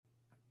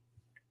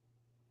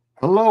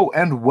Hello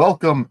and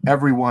welcome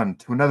everyone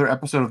to another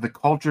episode of the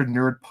Cultured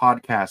Nerd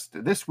Podcast.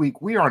 This week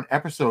we are on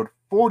episode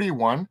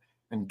 41,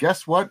 and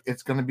guess what?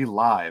 It's going to be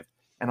live.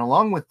 And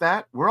along with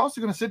that, we're also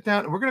going to sit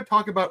down and we're going to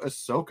talk about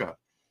Ahsoka,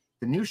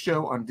 the new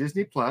show on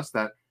Disney Plus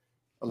that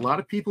a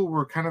lot of people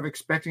were kind of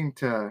expecting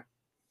to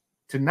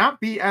not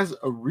be as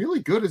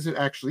really good as it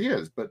actually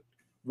is. But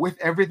with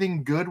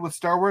everything good with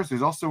Star Wars,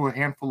 there's also a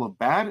handful of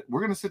bad. We're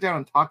going to sit down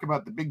and talk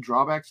about the big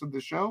drawbacks of the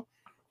show,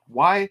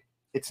 why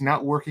it's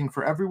not working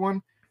for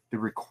everyone, the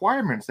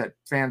requirements that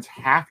fans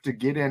have to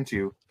get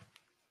into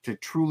to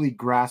truly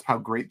grasp how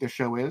great this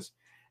show is,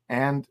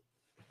 and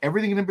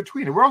everything in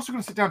between. And we're also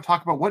going to sit down and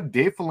talk about what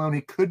Dave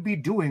Filoni could be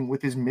doing with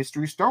his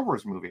mystery Star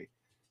Wars movie,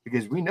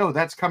 because we know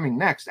that's coming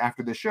next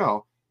after the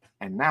show,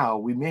 and now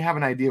we may have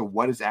an idea of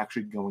what is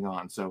actually going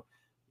on. So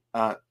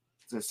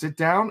sit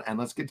down and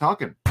let's get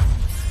talking.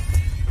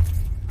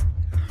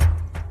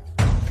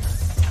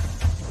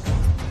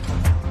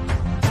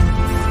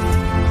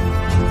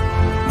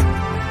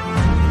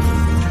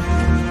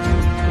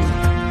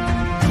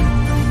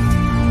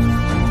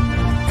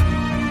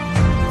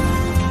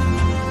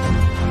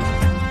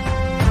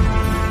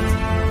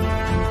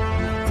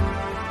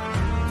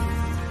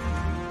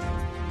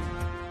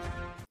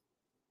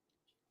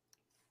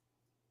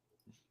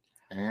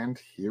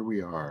 And here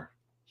we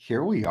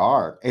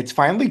are. It's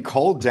finally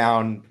cold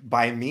down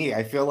by me.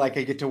 I feel like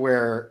I get to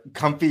wear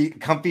comfy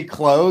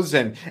clothes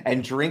and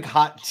drink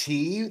hot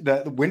tea.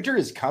 The winter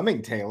is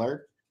coming,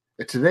 Taylor.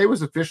 Today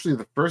was officially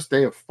the first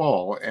day of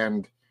fall,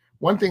 and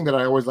one thing that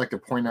I always like to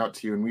point out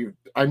to you, and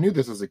I knew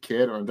this as a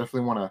kid, and I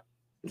definitely want to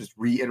just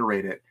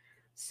reiterate it.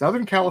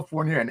 Southern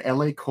California and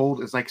LA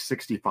cold is like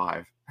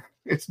 65.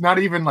 It's not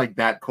even like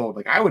that cold.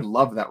 Like, I would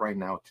love that right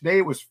now. Today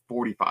it was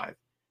 45.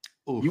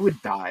 Oof. You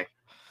would die.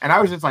 And I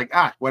was just like,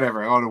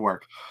 whatever, I go to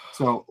work.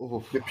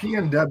 So the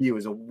PNW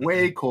is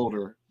way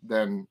colder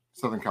than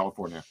Southern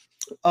California.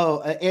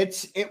 Oh,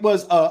 it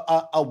was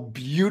a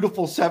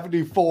beautiful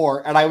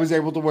 74, and I was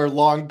able to wear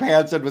long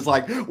pants and was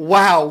like,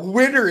 wow,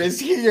 winter is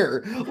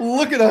here.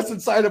 Look at us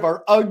inside of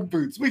our Ugg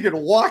boots. We can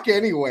walk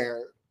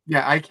anywhere.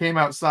 Yeah, I came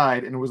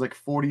outside and it was like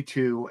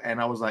 42,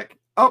 and I was like,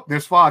 oh,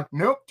 there's fog.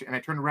 Nope. And I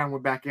turned around,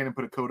 went back in and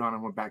put a coat on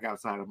and went back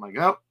outside. I'm like,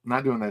 oh, I'm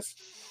not doing this.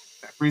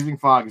 That freezing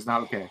fog is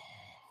not okay.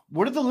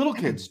 What do the little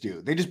kids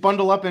do? They just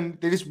bundle up and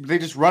they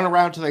just run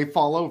around till they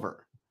fall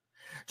over.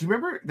 Do you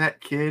remember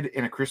that kid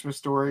in A Christmas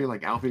Story,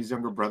 like Alfie's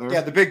younger brother? Yeah,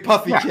 the big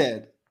puffy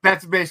kid.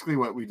 That's basically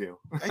what we do.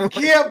 I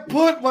can't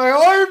put my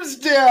arms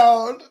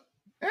down.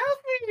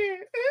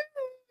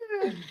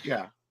 Alfie.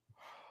 Yeah.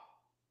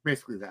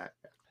 Basically that.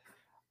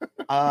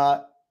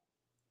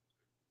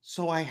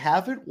 So I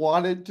haven't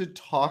wanted to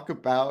talk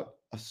about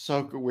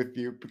Ahsoka with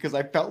you because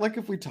I felt like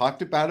if we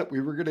talked about it, we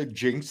were going to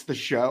jinx the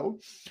show.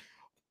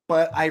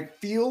 But I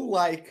feel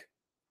like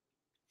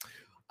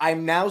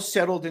I'm now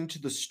settled into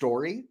the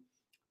story.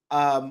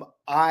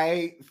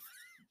 I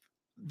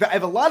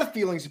have a lot of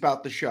feelings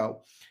about the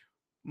show.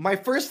 My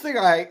first thing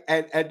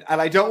and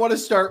I don't want to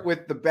start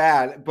with the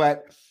bad,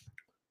 but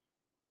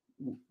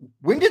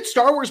when did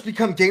Star Wars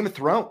become Game of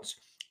Thrones?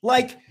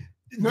 Like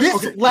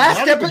this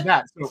last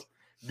episode.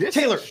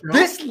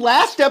 This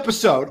last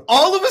episode,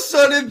 all of a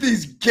sudden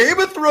these Game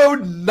of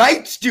Thrones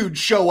knights dudes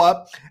show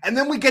up, and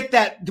then we get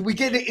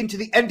it into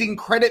the ending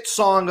credit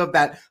song of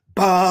that.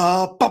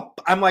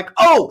 I'm like,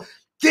 oh,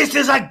 this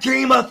is a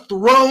Game of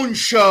Thrones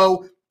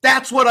show.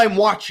 That's what I'm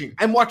watching.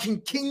 I'm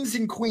watching Kings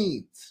and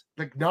Queens.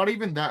 Like, not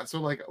even that.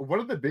 So, like, one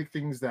of the big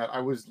things that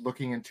I was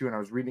looking into and I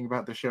was reading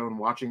about the show and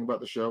watching about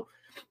the show,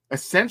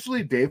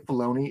 essentially Dave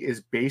Filoni is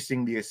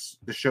basing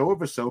the show of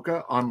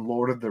Ahsoka on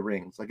Lord of the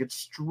Rings. Like, it's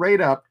straight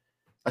up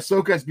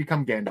Ahsoka has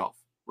become Gandalf,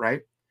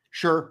 right?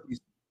 Sure.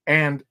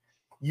 And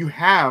you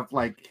have,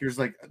 like, here's,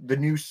 like, the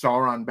new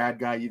Sauron bad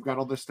guy. You've got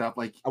all this stuff.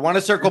 Like, I want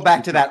to circle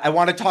back to that. I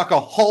want to talk a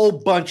whole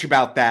bunch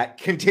about that.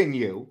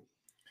 Continue.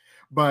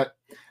 But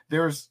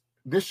there's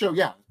this show,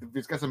 yeah,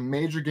 it's got some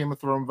major Game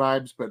of Thrones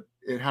vibes, but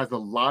it has a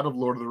lot of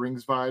Lord of the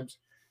Rings vibes.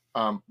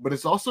 But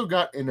it's also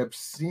got an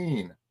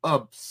obscene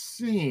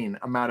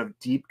amount of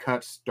deep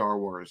cut Star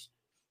Wars.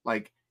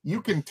 Like,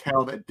 you can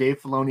tell that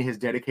Dave Filoni has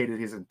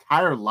dedicated his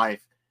entire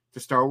life to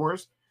Star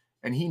Wars,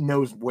 and he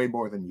knows way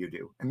more than you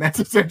do, and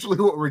that's essentially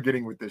what we're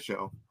getting with this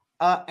show.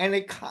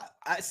 And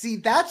see,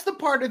 that's the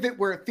part of it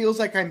where it feels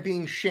like I'm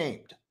being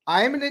shamed.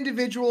 I am an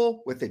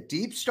individual with a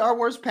deep Star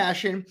Wars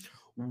passion.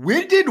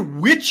 When did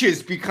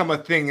witches become a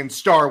thing in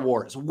Star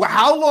Wars?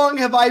 How long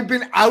have I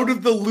been out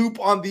of the loop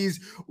on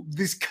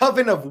this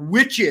coven of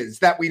witches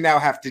that we now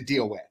have to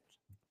deal with?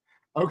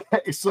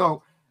 Okay,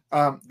 so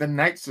the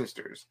Night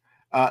Sisters.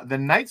 The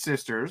Night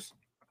Sisters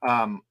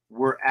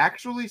were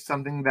actually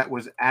something that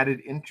was added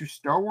into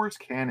Star Wars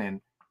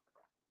canon.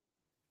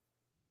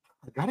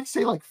 I gotta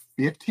say, like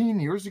 15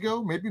 years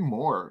ago, maybe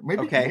more,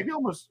 maybe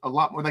almost a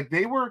lot more. Like,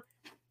 they were,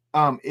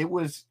 it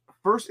was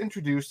first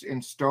introduced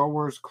in Star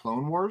Wars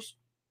Clone Wars,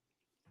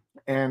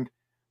 and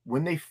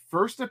when they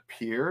first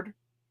appeared,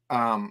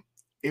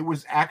 it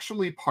was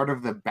actually part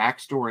of the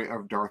backstory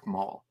of Darth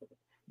Maul,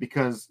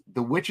 because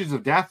the witches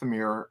of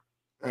Dathomir,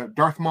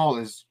 Darth Maul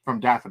is from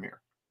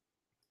Dathomir,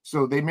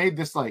 So they made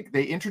this like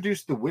they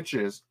introduced the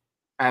witches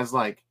as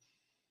like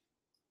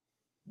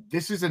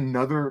this is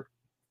another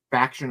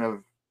faction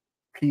of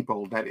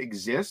people that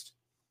exist,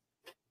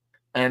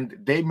 and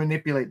they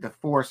manipulate the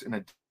Force in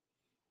a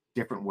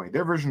different way.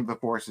 Their version of the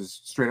Force is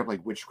straight up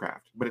like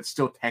witchcraft, but it's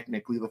still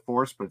technically the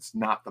Force, but it's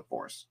not the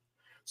Force.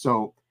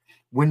 So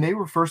when they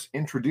were first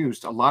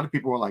introduced, a lot of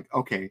people were like,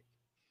 okay,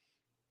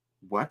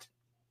 what?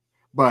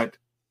 But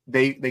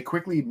they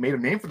quickly made a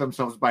name for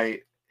themselves by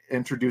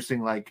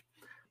introducing like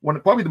one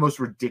of probably the most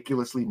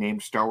ridiculously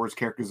named Star Wars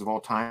characters of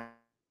all time,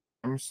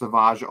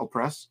 Savage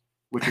Opress,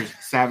 which is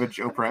Savage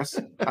Opress,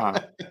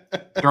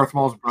 Darth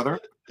Maul's brother.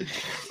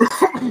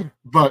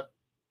 But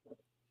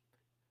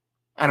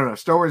I don't know.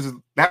 Star Wars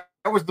that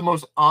was the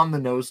most on the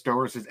nose Star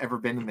Wars has ever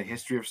been in the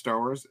history of Star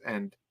Wars,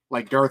 and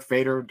like Darth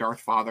Vader,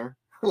 Darth Father,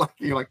 like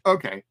you're like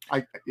okay,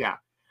 yeah.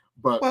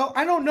 But well,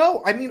 I don't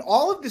know. I mean,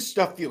 all of this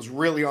stuff feels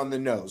really on the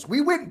nose.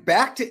 We went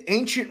back to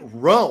ancient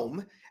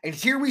Rome, and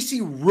here we see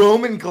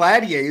Roman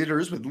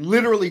gladiators with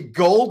literally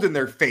gold in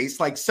their face,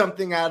 like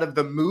something out of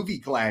the movie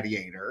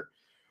Gladiator,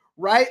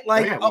 right?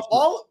 Like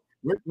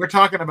we're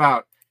talking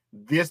about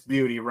this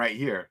beauty right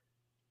here,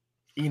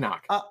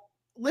 Enoch.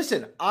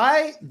 Listen,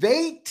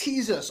 they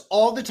tease us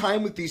all the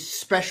time with these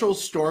special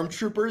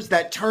stormtroopers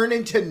that turn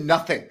into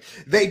nothing.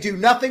 They do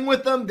nothing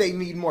with them. They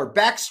need more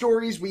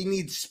backstories. We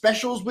need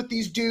specials with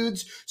these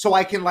dudes so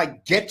I can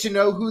like get to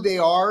know who they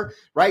are,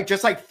 right?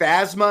 Just like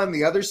Phasma and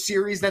the other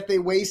series that they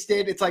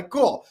wasted. It's like,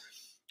 cool.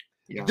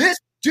 Yeah. This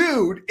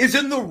dude is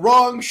in the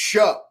wrong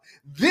show.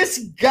 This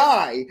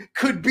guy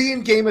could be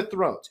in Game of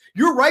Thrones.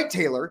 You're right,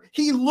 Taylor.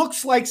 He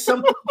looks like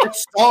something that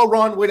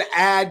Sauron would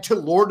add to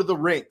Lord of the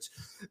Rings.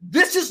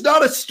 This is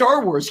not a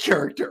Star Wars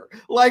character.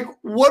 Like,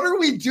 what are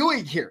we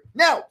doing here?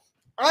 Now,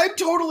 I'm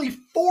totally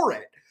for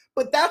it,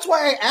 but that's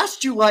why I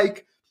asked you,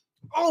 like,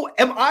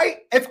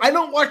 if I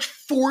don't watch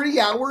 40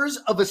 hours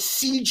of a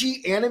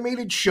CG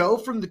animated show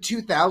from the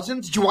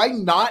 2000s, do I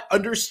not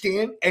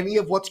understand any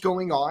of what's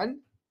going on?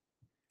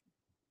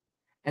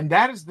 And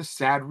that is the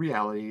sad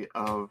reality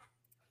of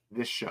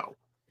this show.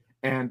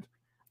 And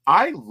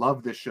I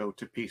love this show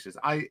to pieces.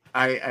 I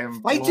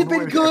am Fights have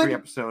been good. Every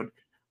episode.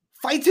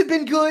 Fights have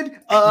been good.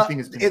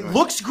 It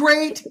looks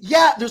great.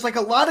 Yeah, there's like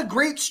a lot of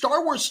great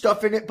Star Wars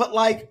stuff in it, but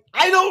like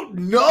I don't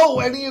know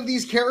any of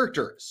these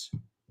characters.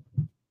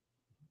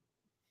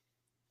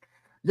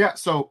 Yeah,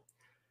 so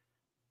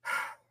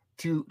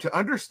to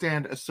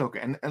understand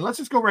Ahsoka, and let's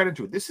just go right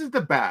into it. This is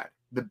the bad.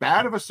 The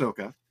bad of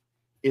Ahsoka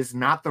is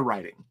not the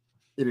writing.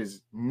 It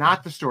is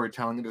not the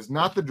storytelling. It is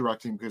not the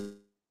directing, because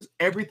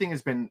everything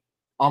has been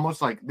almost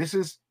like this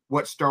is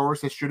what Star Wars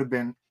should have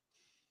been.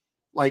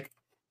 Like,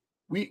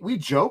 we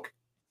joke,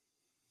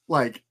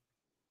 like,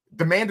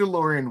 the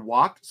Mandalorian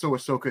walked so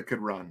Ahsoka could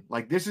run.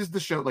 Like, this is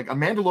the show. Like, a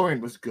Mandalorian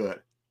was good.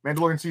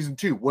 Mandalorian season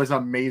 2 was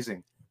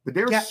amazing. But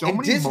there are so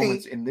many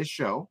moments in this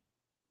show.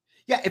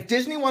 Yeah, if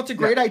Disney wants a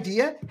great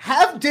idea,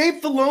 have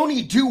Dave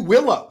Filoni do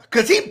Willow,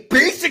 because he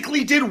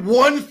basically did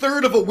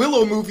 1/3 of a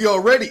Willow movie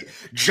already.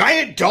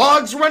 Giant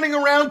dogs running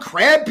around,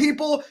 crab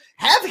people.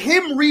 Have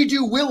him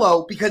redo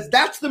Willow, because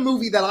that's the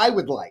movie that I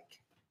would like.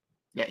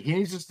 Yeah, he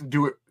needs us to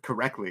do it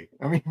correctly.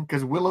 I mean,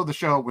 because Willow the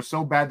show was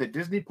so bad that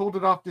Disney pulled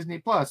it off Disney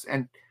Plus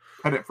and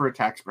cut it for a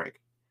tax break.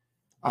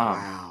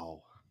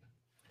 Wow.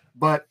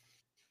 But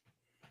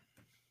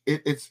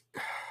it's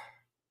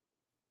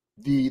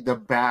the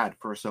bad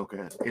for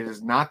Ahsoka. It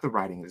is not the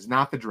writing. It is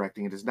not the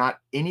directing. It is not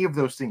any of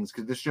those things,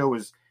 because this show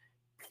is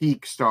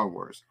peak Star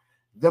Wars.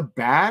 The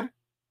bad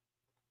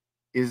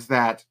is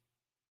that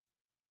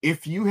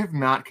if you have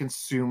not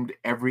consumed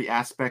every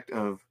aspect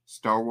of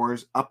Star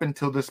Wars up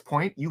until this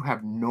point, you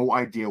have no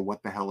idea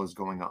what the hell is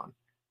going on.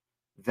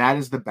 That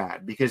is the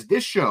bad, because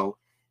this show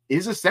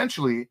is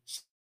essentially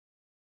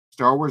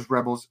Star Wars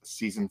Rebels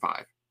Season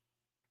 5,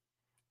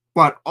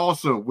 but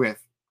also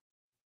with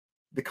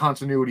the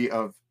continuity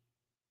of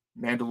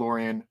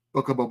Mandalorian,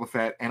 Book of Boba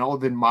Fett, and all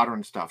of the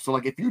modern stuff. So,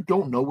 like, if you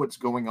don't know what's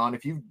going on,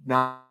 if you've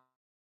not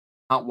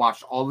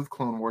watched all of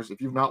Clone Wars,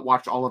 if you've not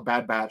watched all of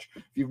Bad Batch,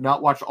 if you've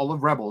not watched all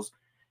of Rebels,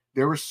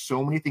 there are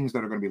so many things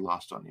that are going to be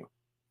lost on you,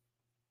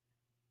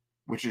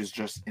 which is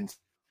just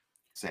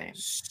insane.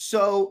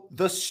 So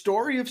the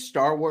story of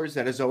Star Wars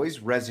that has always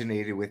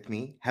resonated with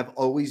me have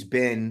always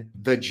been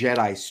the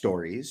Jedi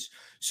stories.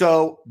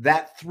 So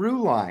that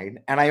through line,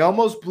 and I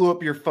almost blew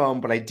up your phone,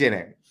 but I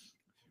didn't.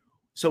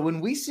 So when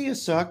we see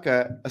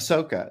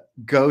Ahsoka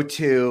go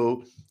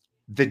to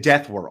the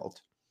Death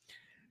World,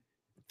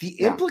 the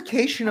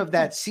implication of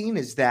that scene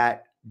is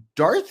that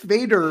Darth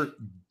Vader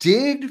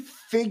did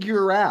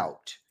figure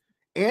out,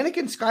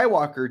 Anakin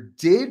Skywalker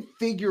did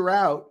figure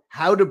out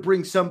how to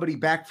bring somebody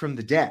back from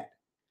the dead.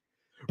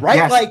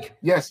 Right?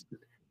 Yes.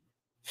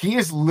 He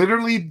is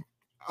literally,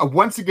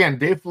 once again,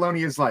 Dave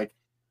Filoni is like,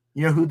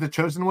 you know who the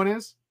chosen one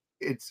is?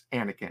 It's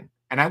Anakin.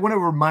 And I want to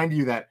remind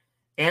you that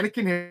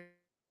Anakin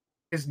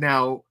is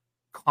now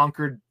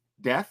conquered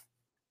death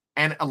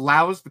and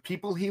allows the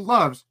people he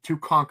loves to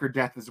conquer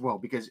death as well.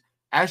 Because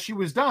as she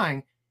was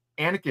dying,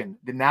 Anakin,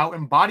 the now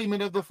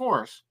embodiment of the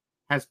Force,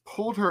 has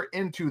pulled her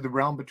into the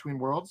realm between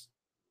worlds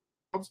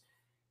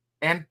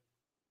and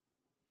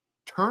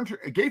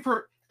gave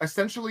her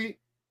essentially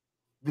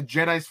the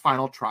Jedi's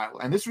final trial.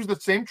 And this was the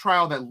same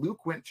trial that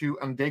Luke went to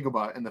on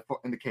Dagobah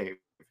in the cave.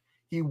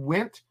 He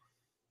went,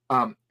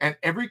 and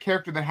every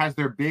character that has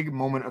their big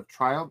moment of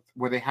trial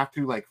where they have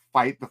to like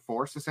fight the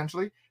Force,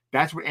 essentially,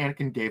 that's what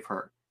Anakin gave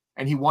her.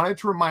 And he wanted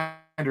to remind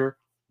her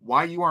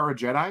why you are a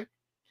Jedi,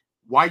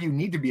 why you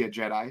need to be a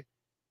Jedi,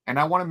 and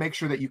I want to make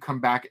sure that you come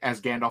back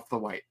as Gandalf the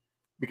White,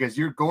 because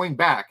you're going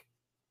back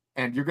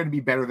and you're going to be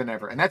better than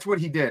ever. And that's what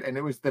he did. And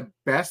it was the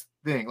best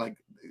thing. Like,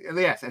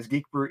 yes, as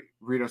Geek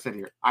Burrito said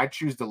here, I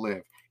choose to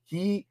live.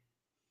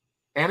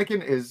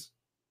 Anakin is,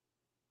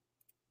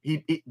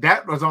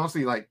 that was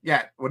honestly like,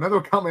 yeah,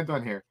 another comment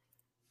on here.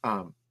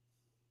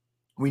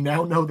 We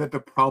now know that the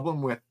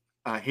problem with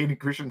Hayden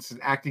Christensen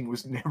acting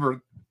was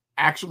never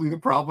actually the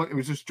problem. It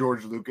was just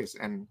George Lucas.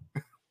 And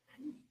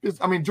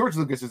I mean, George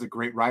Lucas is a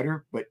great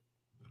writer, but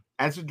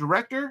as a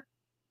director,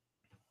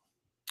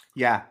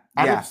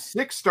 out of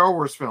 6 Star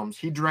Wars films,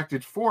 he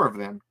directed 4 of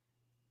them,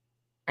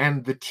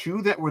 and the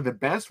 2 that were the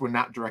best were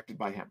not directed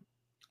by him.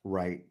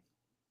 Right.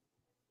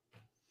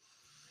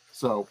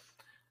 So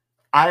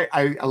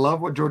I love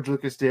what George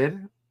Lucas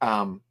did.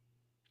 I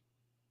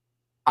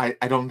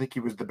don't think he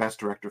was the best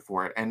director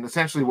for it. And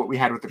essentially what we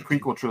had with the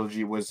prequel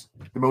trilogy was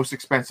the most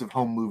expensive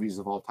home movies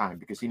of all time,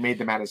 because he made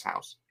them at his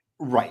house.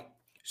 Right.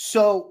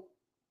 So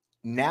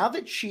now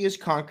that she has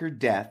conquered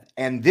death,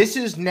 and this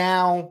is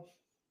now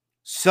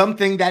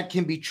something that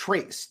can be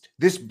traced,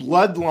 this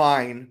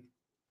bloodline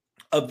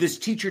of this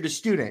teacher to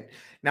student.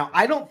 Now,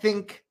 I don't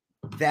think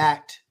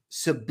that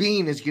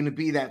Sabine is going to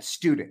be that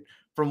student.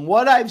 From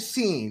what I've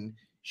seen,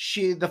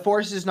 the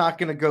Force is not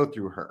going to go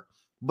through her.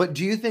 But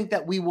do you think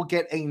that we will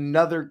get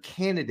another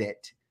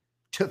candidate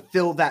to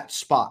fill that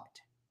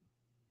spot?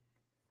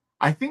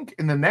 I think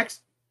in the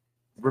next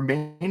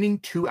remaining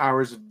 2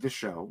 hours of the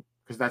show,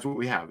 because that's what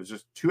we have, it's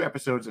just 2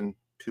 episodes and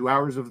 2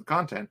 hours of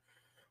content,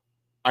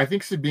 I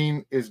think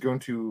Sabine is going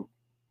to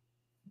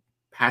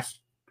pass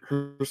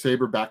her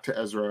saber back to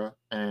Ezra,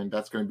 and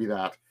that's going to be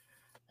that.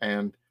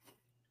 And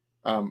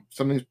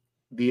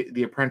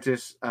the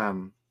apprentice,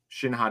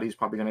 Shin Hati, is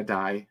probably going to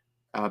die.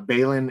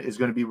 Balin is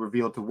going to be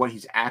revealed to what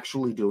he's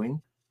actually doing.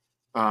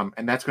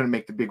 And that's going to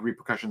make the big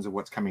repercussions of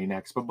what's coming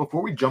next. But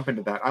before we jump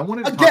into that, I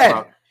wanted to talk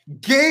about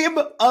Game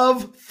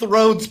of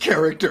Thrones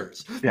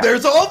characters. Yeah.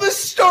 There's all this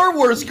Star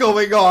Wars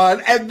going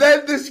on, and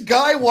then this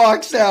guy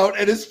walks out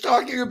and is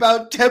talking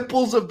about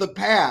temples of the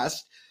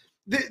past.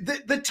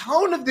 The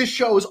tone of this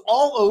show is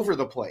all over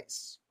the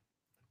place.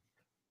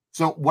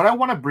 So what I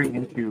want to bring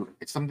into,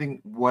 it's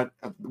something, one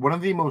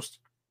of the most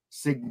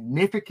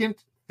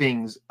significant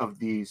things of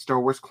the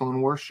Star Wars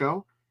Clone Wars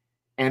show,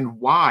 and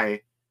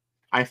why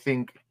I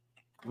think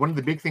one of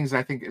the big things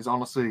I think is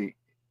honestly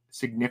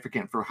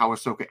significant for how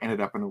Ahsoka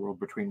ended up in the World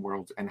Between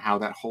Worlds and how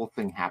that whole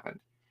thing happened.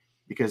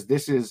 Because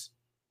to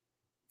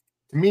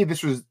me,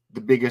 this was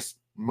the biggest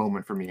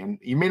moment for me. And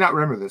you may not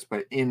remember this,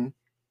 but in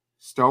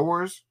Star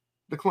Wars,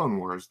 the Clone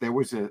Wars, there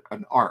was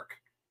an arc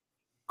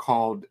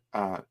called,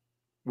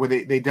 where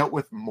they dealt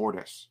with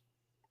Mortis,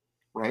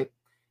 right?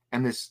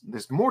 And this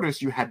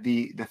Mortis, you had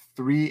the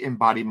 3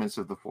 embodiments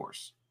of the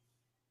Force.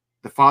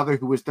 The father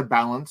who was the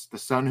balance, the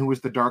son who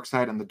was the dark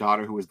side, and the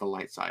daughter who was the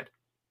light side.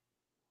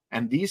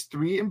 And these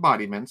 3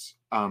 embodiments,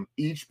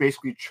 each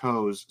basically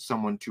chose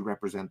someone to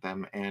represent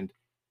them. And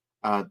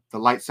the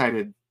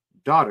light-sided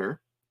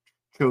daughter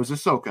chose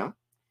Ahsoka,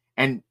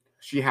 and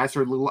she has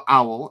her little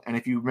owl. And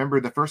if you remember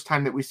the first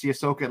time that we see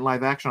Ahsoka in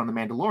live action on The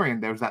Mandalorian,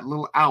 there was that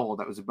little owl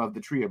that was above the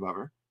tree above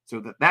her.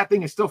 So that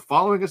thing is still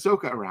following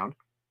Ahsoka around.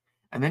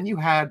 And then you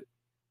had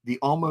the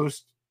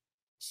almost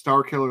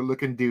Starkiller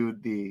looking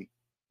dude, the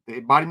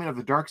embodiment of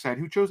the dark side,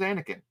 who chose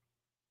Anakin.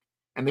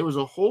 And there was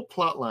a whole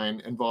plot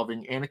line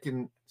involving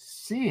Anakin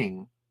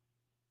seeing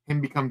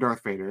him become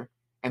Darth Vader,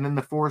 and then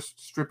the Force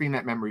stripping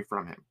that memory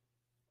from him.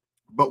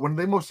 But one of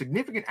the most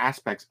significant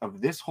aspects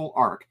of this whole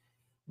arc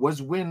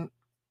was when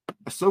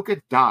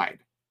Ahsoka died,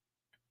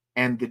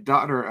 and the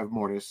daughter of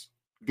Mortis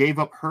gave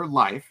up her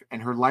life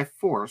and her life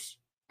force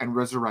and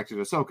resurrected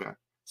Ahsoka.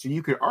 So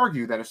you could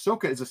argue that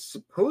Ahsoka is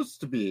supposed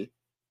to be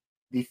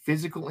the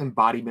physical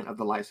embodiment of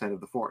the light side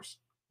of the Force,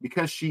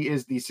 because she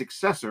is the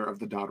successor of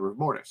the daughter of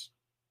Mortis.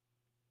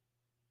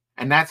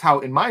 And that's how,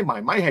 in my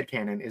mind, my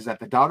headcanon is that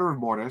the daughter of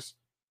Mortis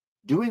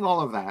doing all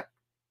of that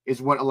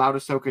is what allowed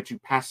Ahsoka to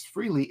pass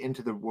freely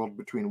into the World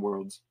Between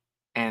Worlds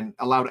and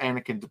allowed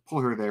Anakin to pull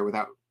her there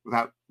without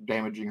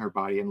damaging her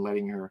body and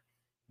letting her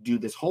do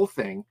this whole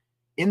thing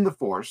in the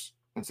Force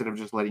instead of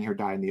just letting her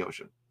die in the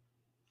ocean.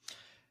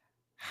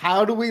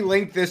 How do we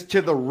link this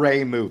to the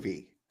Rey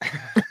movie?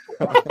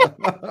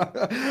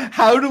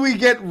 How do we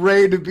get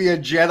Rey to be a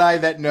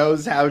Jedi that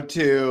knows how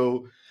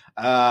to...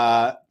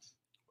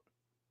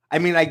 I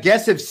mean, I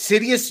guess if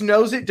Sidious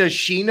knows it, does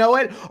she know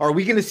it? Are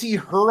we going to see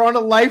her on a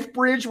life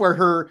bridge where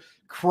her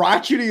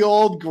crotchety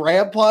old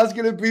grandpa's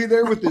going to be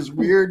there with his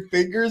weird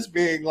fingers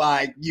being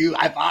like,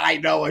 if I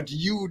know it,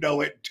 you know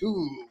it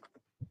too?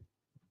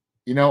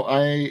 You know,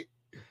 I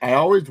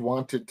always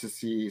wanted to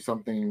see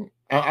something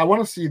I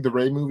want to see the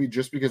Rey movie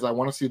just because I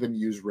want to see them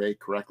use Rey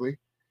correctly.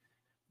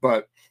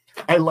 But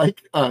I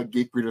like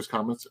Geek Breeder's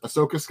comments.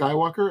 Ahsoka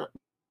Skywalker?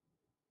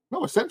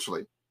 No,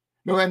 essentially.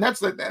 No, and that's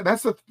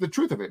the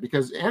truth of it,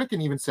 because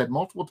Anakin even said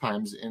multiple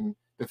times in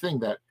the thing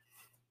that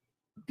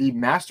the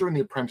master and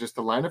the apprentice,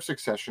 the line of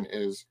succession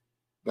is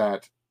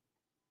that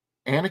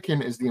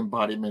Anakin is the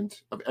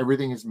embodiment of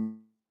everything his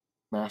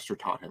master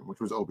taught him, which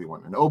was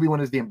Obi-Wan. And Obi-Wan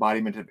is the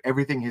embodiment of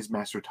everything his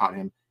master taught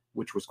him,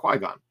 which was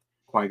Qui-Gon.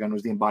 Qui-Gon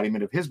was the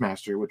embodiment of his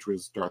master, which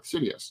was Darth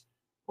Sidious,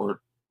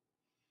 or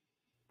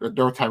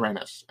Darth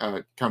Tyrannus,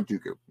 Count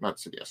Dooku, not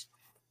Sidious.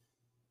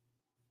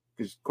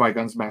 Because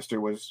Qui-Gon's master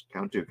was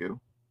Count Dooku.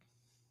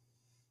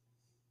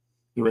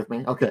 You with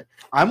me? Okay.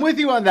 I'm with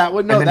you on that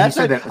one. No, that's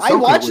it.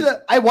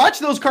 I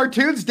watched those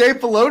cartoons, Dave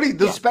Filoni,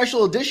 the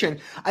special edition.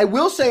 I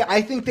will say I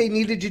think they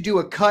needed to do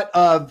a cut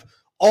of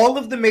all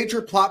of the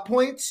major plot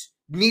points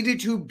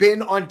needed to have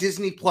been on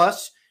Disney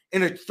Plus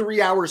in a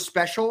 3-hour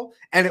special,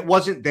 and it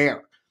wasn't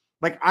there.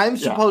 Like, I'm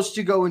supposed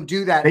to go and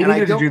do that. They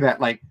needed to do that.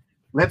 Like,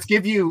 let's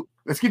give you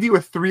a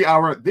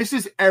 3-hour. This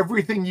is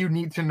everything you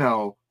need to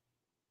know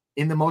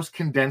in the most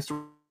condensed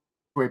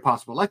way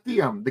possible, like the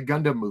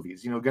Gundam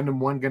movies, Gundam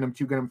 1, Gundam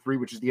 2, Gundam 3,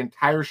 which is the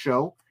entire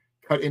show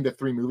cut into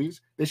 3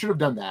 movies. They should have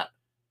done that.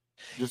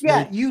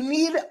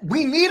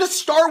 We need a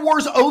Star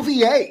Wars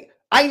OVA.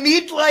 I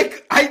need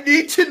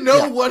to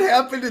know what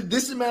happened in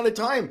this amount of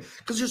time,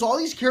 because there's all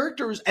these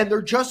characters and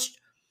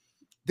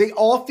they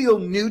all feel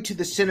new to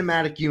the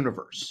cinematic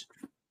universe.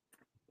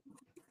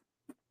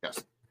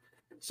 Yes.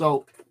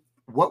 So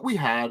what we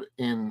had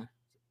in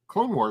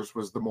Clone Wars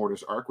was the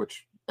Mortis arc,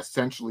 which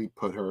essentially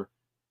put her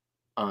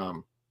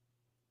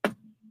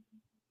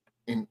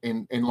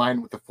in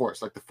line with the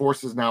Force. Like, the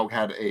Force has now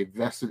had a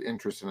vested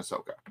interest in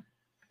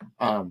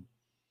Ahsoka.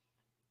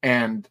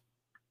 And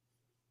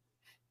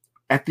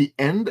at the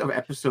end of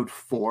episode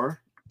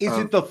 4, is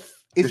it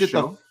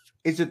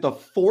the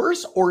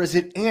Force or is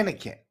it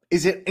Anakin?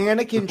 Is it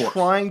Anakin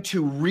trying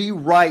to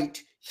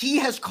rewrite? He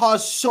has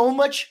caused so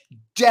much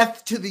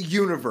death to the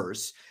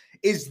universe.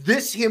 Is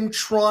this him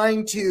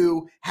trying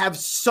to have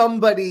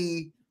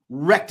somebody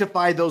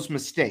rectify those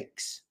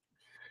mistakes?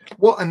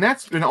 Well, and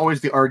that's been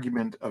always the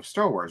argument of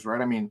Star Wars,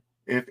 right? I mean,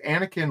 if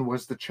Anakin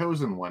was the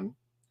chosen one,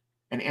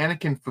 and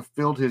Anakin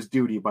fulfilled his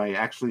duty by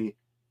actually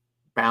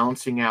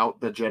balancing out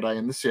the Jedi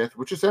and the Sith,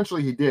 which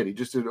essentially he did. He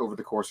just did it over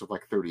the course of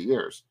like 30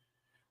 years.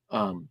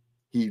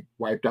 He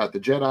wiped out the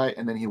Jedi,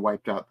 and then he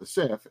wiped out the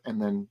Sith,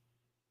 and then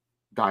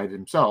died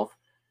himself,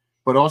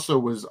 but also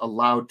was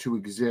allowed to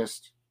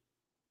exist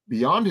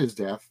beyond his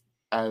death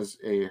as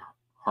a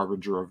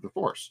harbinger of the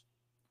Force,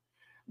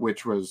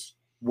 which was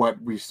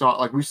what we saw.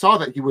 Like, we saw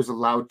that he was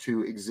allowed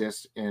to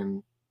exist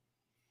in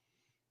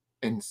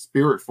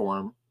spirit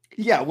form.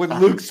 Yeah, when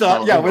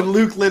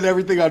Luke lit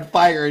everything on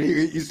fire, and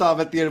you saw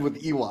him at the end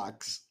with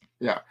Ewoks.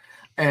 Yeah,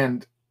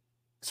 and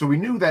so we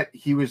knew that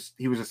he was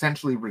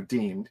essentially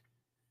redeemed,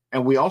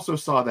 and we also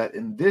saw that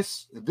in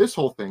this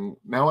whole thing,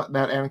 now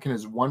that Anakin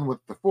is one with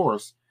the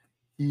Force,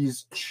 he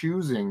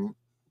chose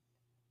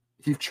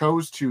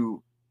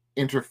to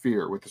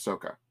interfere with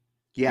Ahsoka,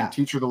 and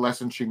teach her the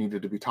lesson she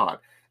needed to be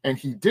taught, and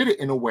he did it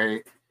in a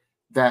way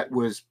that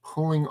was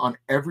pulling on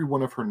every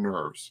one of her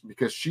nerves,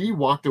 because she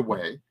walked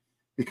away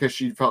because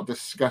she felt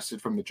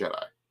disgusted from the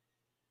Jedi.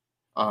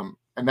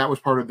 And that was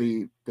part of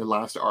the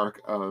last arc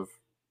of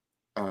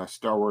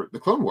Star Wars, the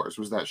Clone Wars,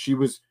 was that she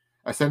was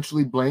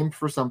essentially blamed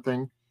for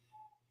something.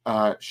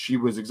 She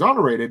was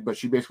exonerated, but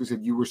she basically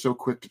said, "You were so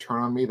quick to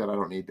turn on me that I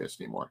don't need this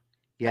anymore."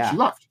 Yeah. And she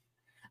left.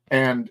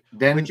 And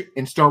then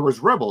in Star Wars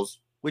Rebels,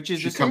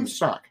 she comes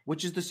back.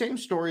 Which is the same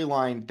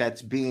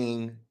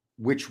storyline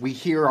which we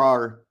hear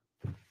our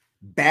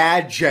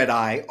bad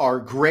Jedi, our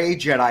gray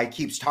Jedi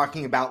keeps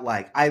talking about,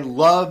 like, I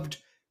loved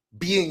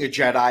being a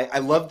Jedi. I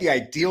loved the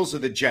ideals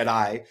of the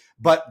Jedi,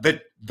 but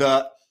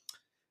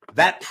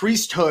that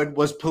priesthood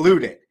was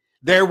polluted.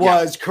 There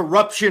was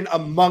corruption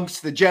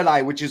amongst the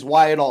Jedi, which is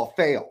why it all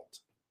failed.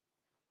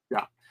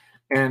 Yeah.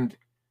 And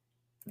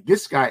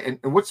this guy, and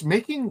what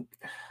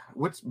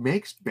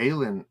makes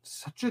Baylan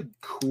such a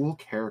cool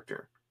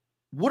character.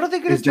 What are they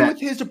going to do with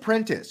his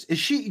apprentice?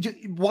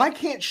 Why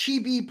can't she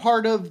be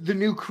part of the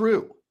new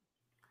crew?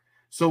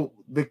 So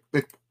the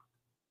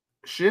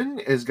Shin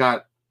has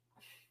got,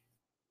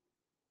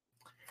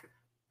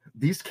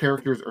 these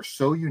characters are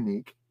so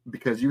unique,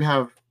 because you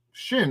have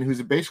Shin, who's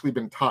basically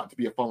been taught to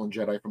be a fallen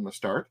Jedi from the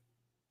start.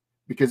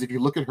 Because if you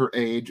look at her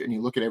age and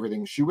you look at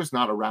everything, she was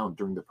not around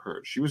during the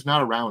Purge. She was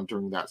not around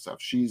during that stuff.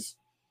 She's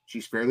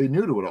fairly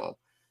new to it all.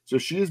 So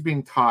she is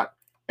being taught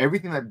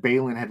everything that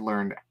Baylan had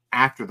learned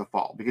after the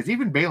fall. Because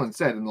even Baylan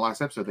said in the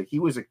last episode that he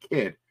was a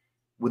kid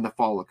when the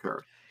fall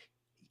occurred.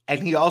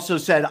 And he also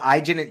said, I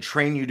didn't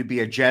train you to be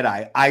a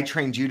Jedi. I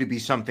trained you to be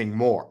something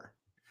more.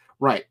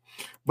 Right.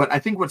 But I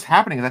think what's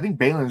happening is I think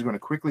Baylan is going to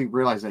quickly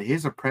realize that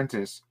his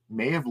apprentice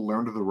may have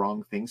learned the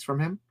wrong things from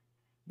him.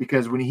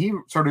 Because when he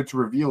started to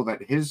reveal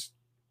that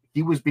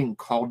he was being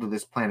called to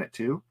this planet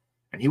too,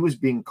 and he was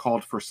being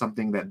called for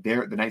something that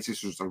the Night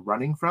Sisters are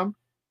running from.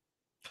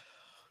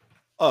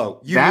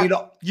 Oh,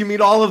 you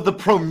mean all of the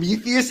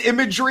Prometheus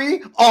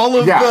imagery, all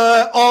of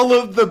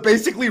the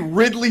basically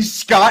Ridley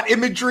Scott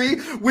imagery,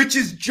 which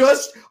is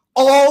just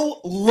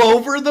all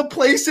over the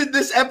place in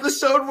this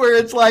episode, where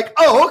it's like,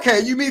 oh, okay,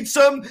 you mean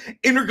some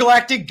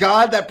intergalactic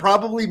god that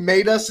probably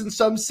made us in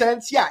some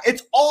sense? Yeah,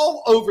 it's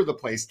all over the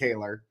place,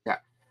 Taylor. Yeah.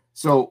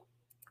 So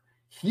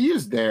he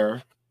is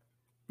there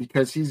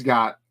because he's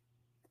got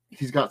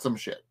some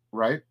shit,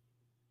 right?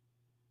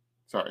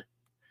 Sorry.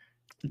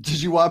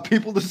 Did you want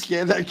people to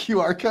scan that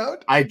QR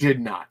code? I did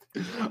not.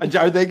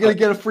 Are they going to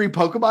get a free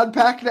Pokemon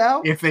pack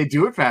now? If they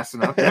do it fast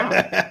enough,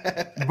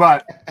 yeah.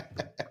 But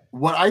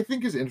what I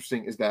think is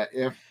interesting is that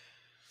if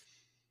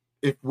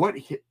what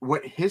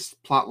his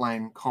plot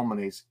line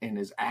culminates in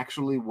is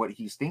actually what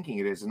he's thinking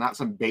it is, and not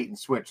some bait and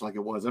switch like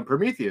it was in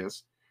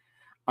Prometheus,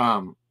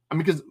 I mean,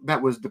 because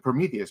that was the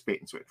Prometheus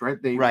bait and switch,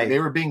 right? They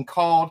were being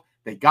called,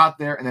 they got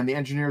there, and then the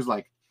engineers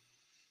like,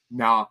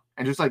 nah,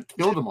 and just like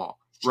killed them all,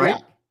 right?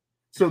 Yeah.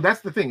 So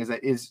that's the thing,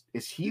 is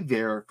he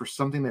there for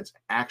something that's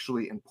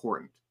actually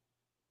important?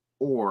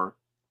 Or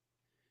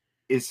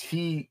is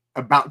he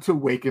about to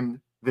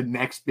awaken the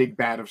next big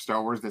bad of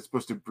Star Wars that's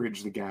supposed to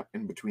bridge the gap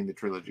in between the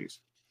trilogies?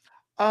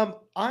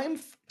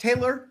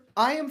 Taylor,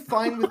 I am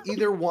fine with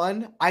either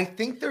one. I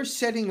think they're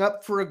setting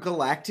up for a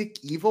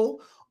galactic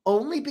evil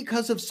only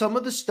because of some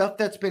of the stuff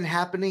that's been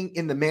happening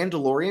in the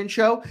Mandalorian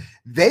show.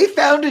 They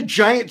found a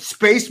giant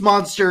space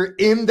monster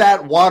in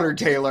that water,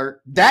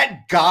 Taylor.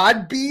 That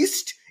god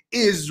beast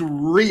is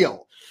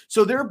real.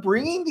 So they're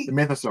bringing the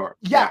mythosaur.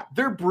 Yeah,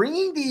 they're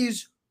bringing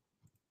these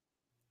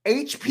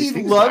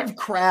H.P.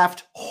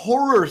 Lovecraft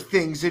horror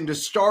things into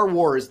Star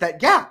Wars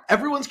that,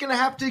 everyone's going to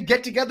have to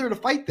get together to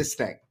fight this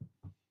thing.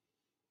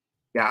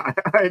 Yeah,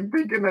 I'm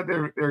thinking that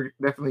they're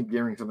definitely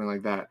gearing something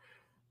like that.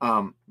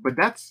 But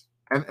that's,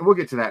 and we'll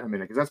get to that in a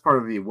minute, because that's part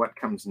of the what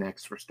comes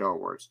next for Star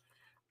Wars.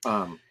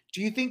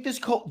 Do you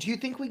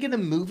think we get a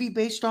movie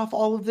based off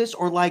all of this,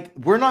 or like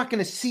we're not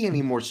going to see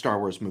any more Star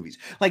Wars movies?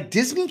 Like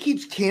Disney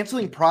keeps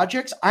canceling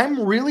projects. I'm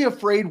really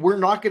afraid we're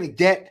not going to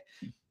get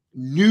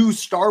new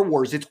Star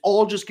Wars. It's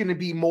all just going to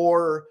be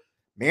more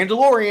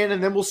Mandalorian,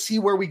 and then we'll see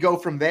where we go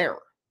from there.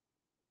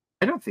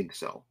 I don't think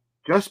so.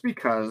 Just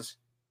because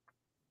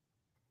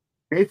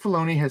Dave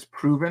Filoni has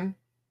proven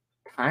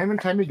time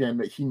and time again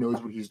that he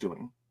knows what he's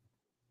doing.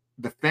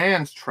 The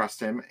fans trust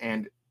him,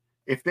 and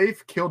if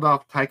they've killed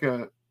off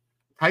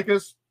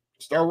Taika's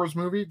Star Wars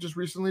movie just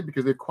recently,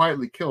 because they've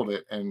quietly killed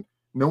it and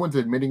no one's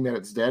admitting that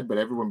it's dead, but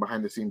everyone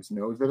behind the scenes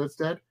knows that it's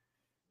dead.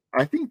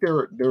 I think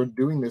they're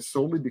doing this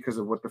solely because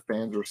of what the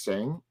fans are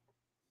saying,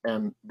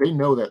 and they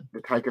know that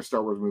the Taika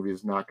Star Wars movie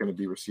is not going to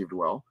be received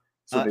well,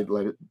 so they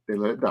let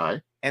it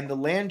die. And the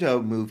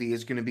Lando movie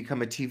is going to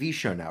become a TV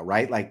show now,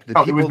 right? Like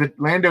the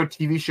Lando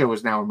TV show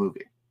is now a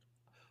movie.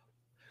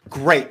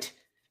 Great,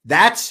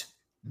 that's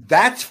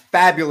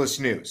fabulous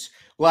news.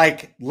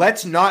 Like,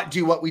 let's not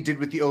do what we did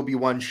with the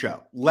Obi-Wan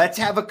show. Let's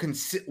have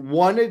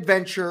one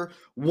adventure,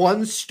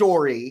 one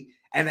story,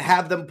 and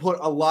have them put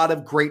a lot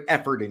of great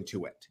effort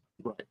into it.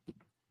 Right.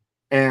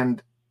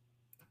 And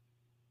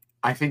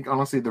I think,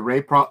 honestly, the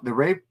Rey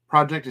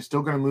project is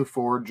still going to move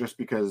forward just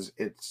because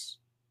it's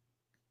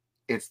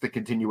the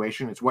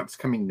continuation. It's what's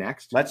coming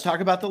next. Let's talk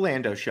about the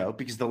Lando show,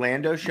 because the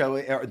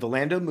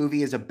Lando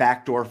movie is a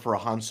backdoor for a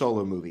Han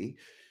Solo movie.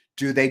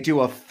 Do they do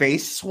a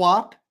face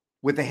swap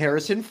with a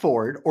Harrison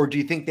Ford, or do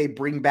you think they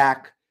bring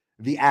back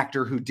the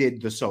actor who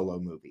did the Solo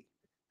movie?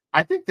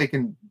 I think they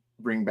can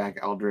bring back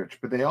Eldritch,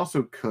 but they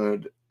also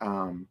could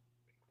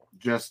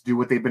just do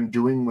what they've been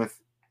doing with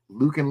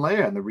Luke and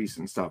Leia and the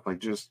recent stuff, like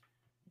just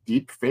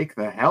deep fake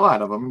the hell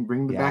out of them and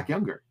bring them back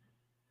younger.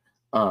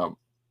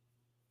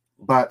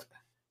 But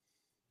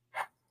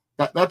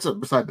that's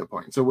beside the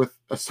point. So with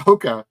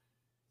Ahsoka,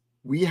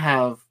 we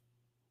have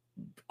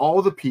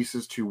all the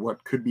pieces to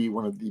what could be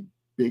one of the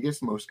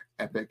biggest, most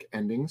epic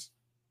endings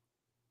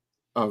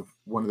of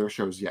one of their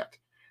shows yet.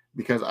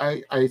 Because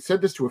I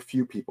said this to a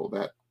few people,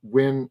 that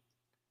when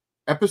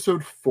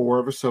episode 4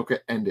 of Ahsoka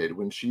ended,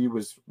 when she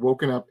was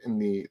woken up in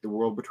the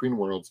world between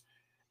worlds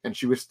and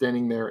she was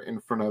standing there in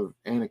front of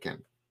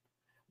Anakin,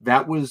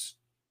 that was,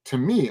 to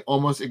me,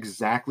 almost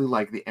exactly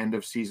like the end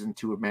of season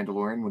 2 of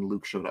Mandalorian when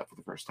Luke showed up for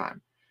the first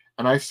time.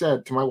 And I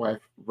said to my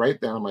wife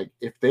right then, I'm like,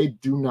 if they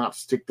do not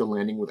stick the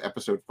landing with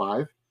episode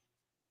 5,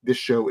 this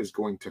show is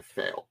going to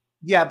fail.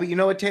 Yeah, but you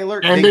know what, Taylor?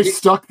 And they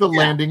stuck the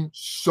landing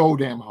so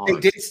damn hard. They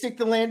did stick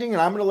the landing,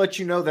 and I'm going to let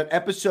you know that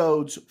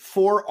episodes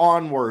 4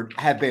 onward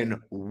have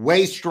been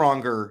way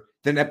stronger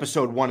than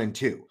episode 1 and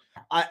 2.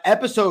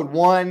 Episode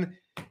 1,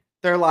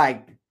 they're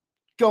like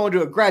going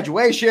to a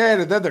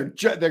graduation, and then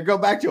they go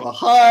back to a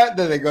hut,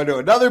 then they go to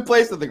another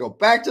place, then they go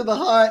back to the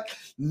hut.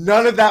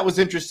 None of that was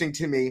interesting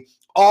to me.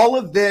 All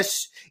of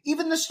this,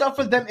 even the stuff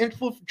with them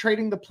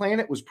infiltrating the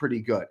planet, was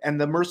pretty good.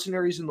 And the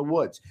mercenaries in the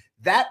woods.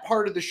 That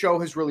part of the show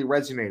has really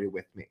resonated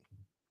with me.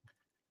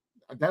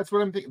 That's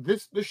what I'm thinking.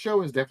 This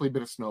show has definitely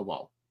been a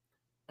snowball.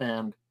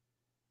 And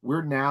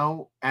we're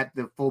now at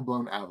the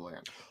full-blown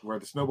avalanche, where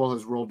the snowball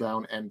has rolled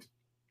down.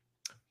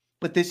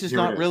 But this is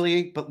not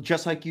really, but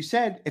just like you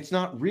said, it's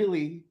not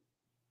really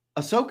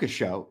Ahsoka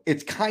show.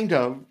 It's kind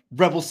of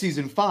Rebel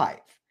season 5.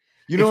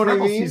 You know It's what I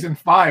Rebel mean? season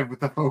 5 with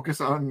the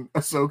focus on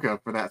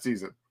Ahsoka for that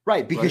season.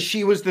 Right, because Right?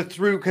 she was the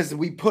through because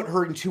we put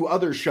her in 2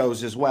 other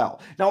shows as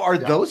well. Now, are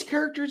Yeah. those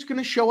characters going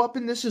to show up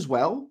in this as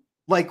well?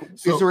 Like,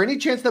 is So there any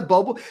chance that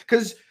Boba?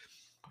 Because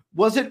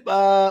wasn't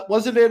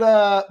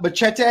it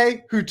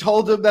Machete who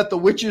told him that the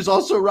witches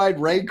also ride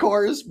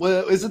rancors?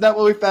 Well, isn't that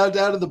what we found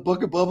out in the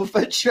Book of Boba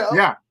Fett show?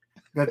 yeah,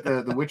 that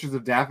the witches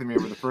of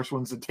Dathomir were the first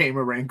ones to tame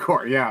a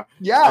rancor. Yeah.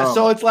 Yeah,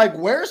 so it's like,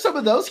 where are some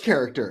of those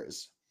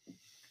characters?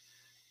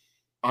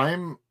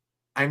 I'm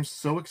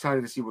so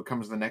excited to see what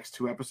comes the next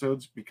 2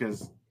 episodes,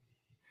 because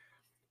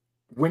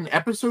when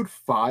episode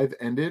 5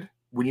 ended,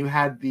 when you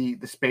had the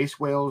space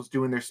whales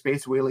doing their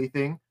space whaley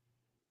thing,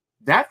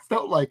 that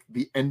felt like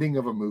the ending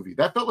of a movie.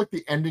 That felt like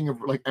the ending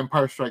of like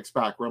Empire Strikes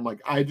Back, where I'm like,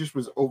 I just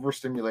was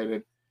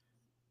overstimulated.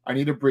 I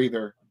need a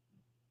breather.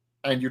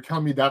 And you're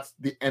telling me that's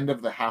the end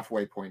of the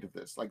halfway point of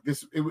this. Like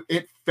this,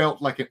 it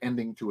felt like an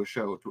ending to a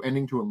show, to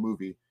ending to a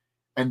movie.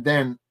 And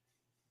then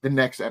the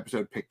next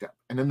episode picked up.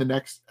 And then the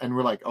next, and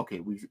we're like,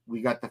 okay,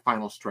 we got the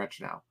final stretch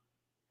now.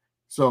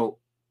 So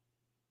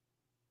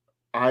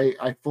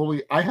I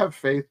have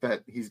faith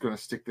that he's going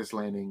to stick this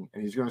landing,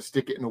 and he's going to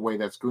stick it in a way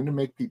that's going to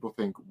make people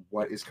think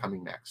what is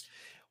coming next.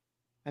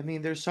 I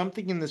mean, there's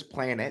something in this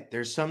planet.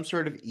 There's some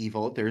sort of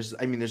evil. There's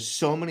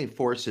so many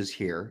forces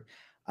here.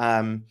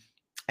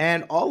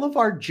 And all of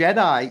our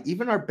Jedi,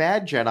 even our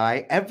bad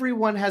Jedi,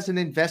 everyone has an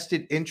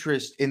invested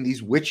interest in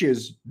these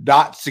witches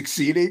not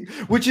succeeding,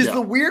 which is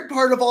the weird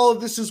part of all of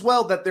this as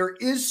well, that there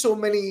is so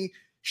many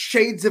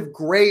shades of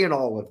gray in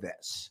all of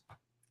this.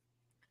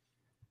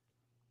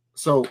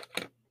 So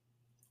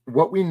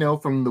what we know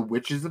from the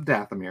Witches of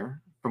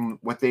Dathomir, from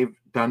what they've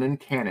done in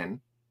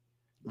canon,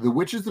 the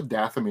Witches of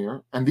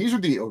Dathomir, and these are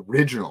the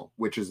original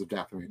Witches of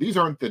Dathomir. These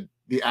aren't the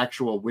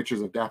actual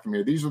Witches of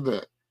Dathomir. These are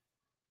the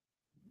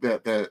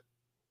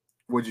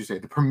what'd you say?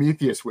 The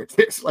Prometheus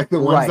witches, like the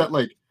ones that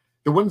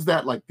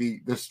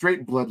the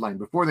straight bloodline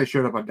before they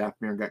showed up on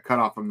Dathomir and got cut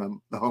off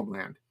from the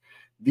homeland.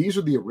 These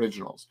are the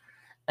originals,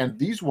 and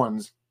these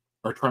ones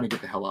are trying to get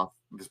the hell off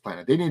this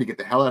planet. They need to get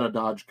the hell out of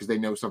Dodge because they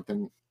know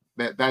something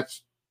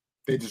that's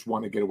they just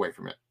want to get away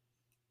from it.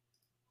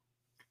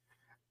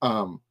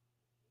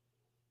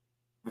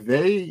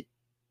 They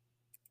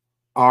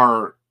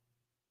are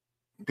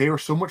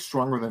so much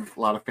stronger than a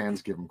lot of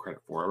fans give them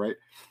credit for, right?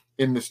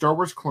 In the Star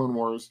Wars Clone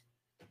Wars,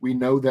 we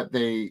know that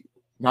they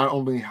not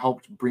only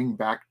helped bring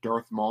back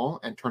Darth Maul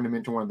and turn him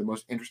into one of the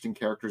most interesting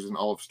characters in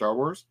all of Star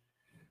Wars,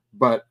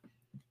 but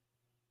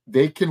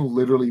they can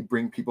literally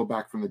bring people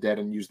back from the dead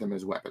and use them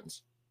as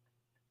weapons.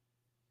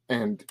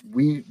 And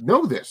we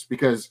know this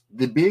because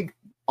the big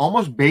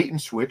almost bait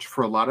and switch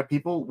for a lot of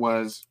people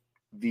was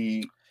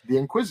the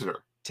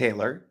Inquisitor.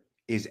 Taylor,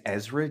 is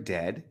Ezra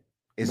dead?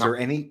 Is No. there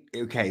any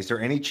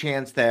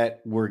chance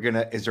that we're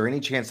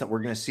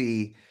gonna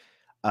see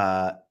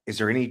is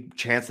there any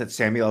chance that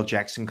Samuel L.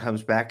 Jackson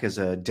comes back as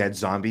a dead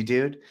zombie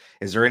dude?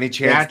 Is there any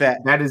chance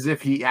that is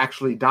if he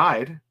actually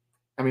died?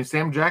 I mean,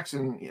 Sam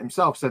Jackson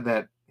himself said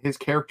that his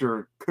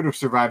character could have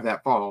survived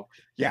that fall.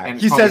 Yeah, and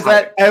he says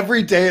that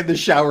every day in the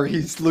shower.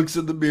 He looks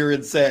in the mirror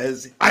and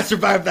says, "I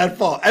survived that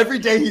fall." Every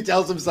day he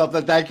tells himself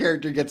that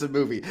character gets a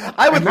movie.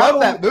 I would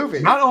love that movie.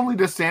 Not only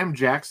does Sam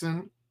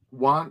Jackson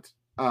want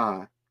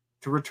to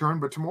return,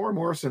 but Tamora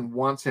Morrison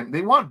wants him.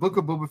 They want Book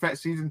of Boba Fett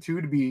season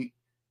 2 to be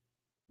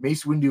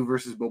Mace Windu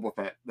versus Boba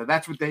Fett.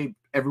 That's what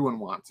everyone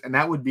wants, and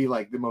that would be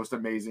like the most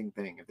amazing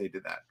thing if they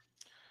did that.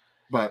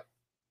 But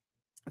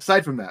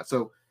aside from that,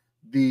 so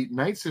the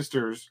Night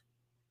Sisters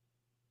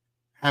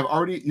you've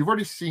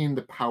already seen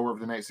the power of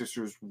the Night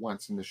Sisters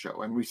once in the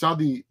show, and we saw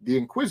the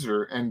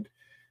Inquisitor, and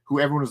who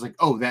everyone was like,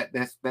 oh, that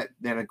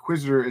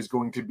Inquisitor is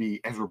going to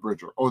be Ezra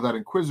Bridger. Oh, that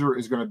Inquisitor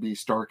is going to be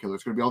Starkiller.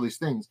 It's going to be all these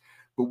things.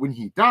 But when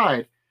he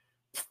died,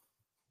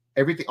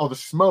 everything, all the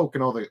smoke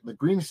and all the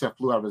green stuff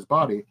flew out of his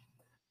body.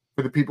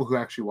 For the people who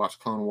actually watched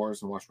Clone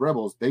Wars and watched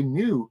Rebels, they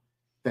knew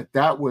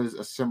that was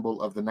a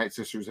symbol of the Night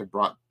Sisters had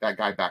brought that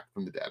guy back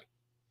from the dead.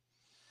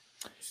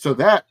 So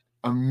that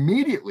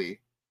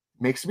immediately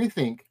makes me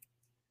think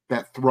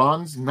that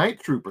Thrawn's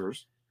Night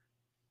Troopers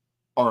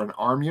are an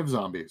army of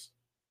zombies.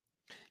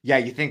 Yeah,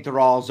 you think they're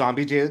all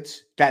zombie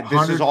dudes? That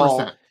this 100%. Is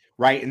all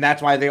right, and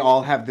that's why they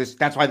all have this.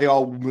 That's why they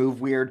all move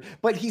weird.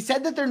 But he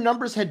said that their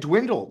numbers had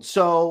dwindled.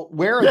 So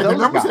where are those? Their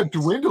numbers guys? had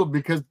dwindled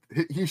because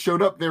he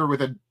showed up there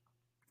with a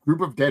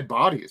group of dead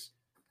bodies.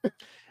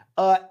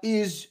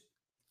 Is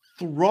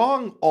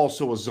Thrawn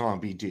also a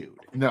zombie dude?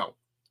 No,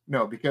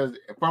 because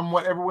from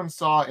what everyone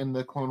saw in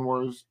the Clone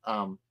Wars,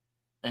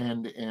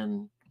 and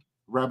in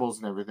Rebels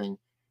and everything,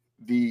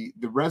 the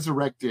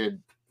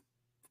resurrected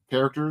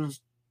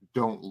characters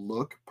don't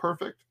look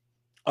perfect.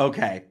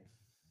 Okay.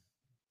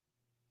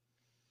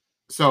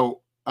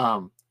 So,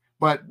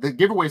 but the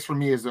giveaways for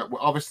me is that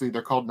obviously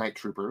they're called Night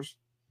Troopers,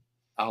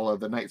 a la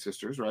the Night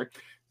Sisters, right?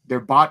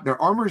 Their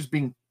armor is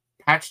being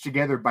patched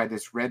together by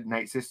this red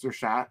Night Sister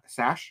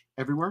sash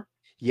everywhere.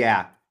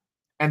 Yeah.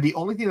 And the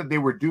only thing that they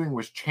were doing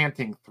was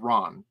chanting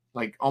Thrawn,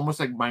 like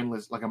almost like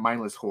a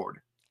mindless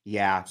horde.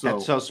 Yeah, that's So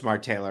so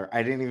smart, Taylor.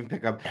 I didn't even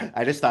pick up.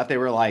 I just thought they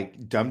were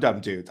like dumb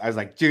dudes. I was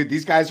like, dude,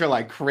 these guys are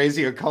like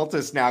crazy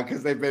occultists now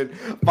because they've been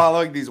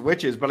following these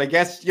witches. But I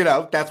guess,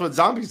 that's what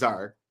zombies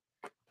are.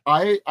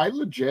 I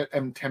legit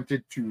am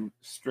tempted to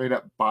straight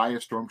up buy a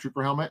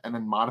stormtrooper helmet and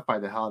then modify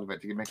the hell out of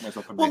it to make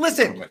myself a Well, night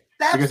trooper listen, helmet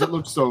that's because the it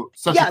looks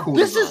such a yeah. cool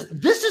This design.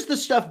 is the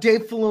stuff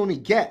Dave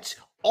Filoni gets.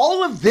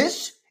 All of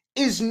this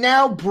is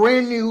now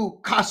brand new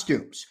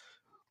costumes.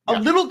 A Yeah.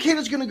 little kid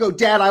is going to go,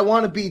 Dad, I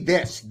want to be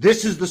this.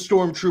 This is the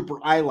stormtrooper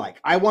I like.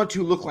 I want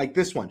to look like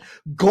this one.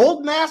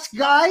 Gold mask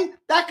guy,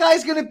 that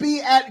guy's going to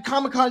be at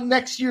Comic-Con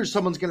next year.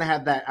 Someone's going to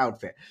have that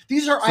outfit.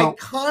 These are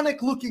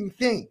iconic looking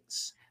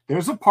things.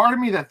 There's a part of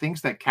me that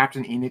thinks that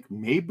Captain Enoch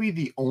may be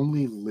the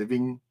only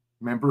living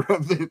member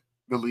of the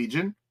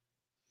Legion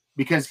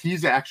because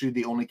he's actually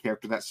the only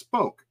character that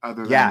spoke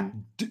other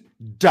than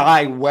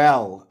die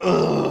well.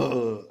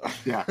 Ugh.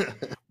 Yeah.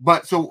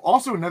 But so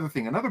also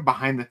another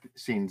behind the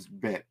scenes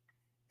bit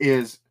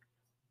is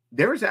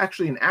there is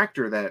actually an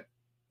actor that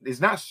is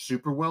not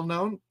super well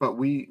known, but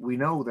we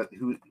know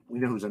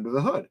who's under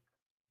the hood.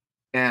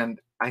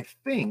 And I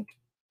think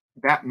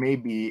that may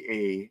be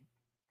a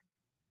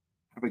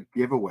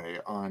giveaway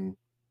on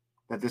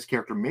that this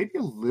character may be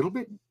a little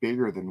bit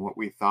bigger than what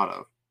we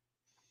thought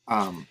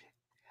of.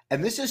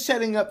 And this is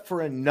setting up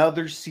for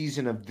another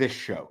season of this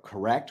show,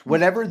 correct?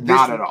 Whatever this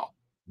Not at all.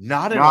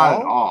 Not at Not all.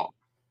 at all.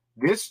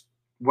 This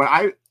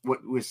what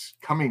was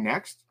coming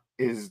next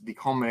is the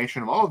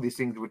culmination of all of these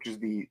things, which is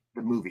the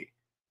movie.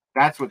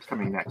 That's what's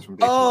coming next from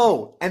Dave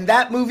Filoni. And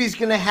that movie's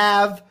gonna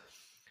have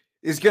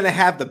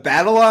the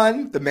battle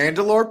on the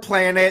Mandalore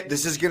planet.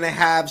 This is gonna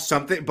have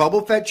something.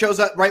 Boba Fett shows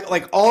up, right?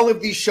 Like all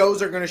of these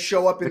shows are gonna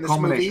show up in this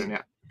movie.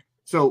 Yeah.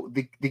 So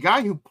the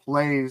guy who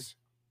plays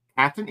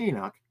Captain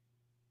Enoch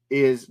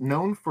is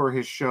known for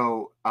his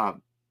show.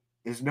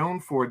 Is known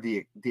for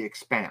the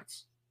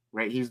Expanse,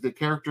 right? He's the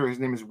character. His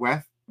name is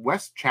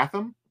Wes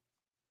Chatham.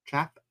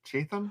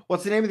 Chatham.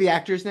 What's the name of the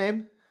actor's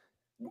name?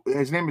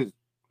 His name is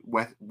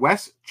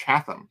Wes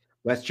Chatham.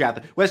 Wes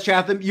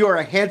Chatham, you are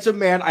a handsome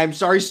man. I'm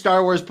sorry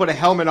Star Wars put a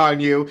helmet on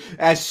you.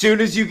 As soon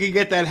as you can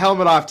get that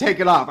helmet off, take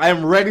it off. I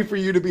am ready for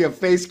you to be a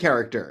face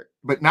character.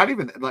 But not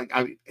even like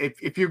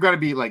if you're gonna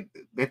be like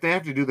if they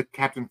have to do the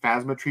Captain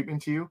Phasma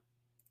treatment to you,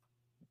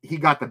 he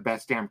got the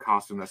best damn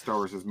costume that Star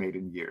Wars has made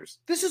in years.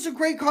 This is a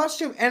great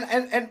costume. And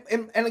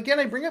again,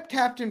 I bring up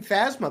Captain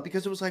Phasma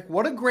because it was like,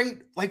 what a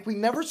great, like we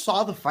never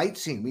saw the fight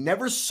scene. We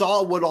never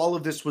saw what all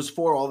of this was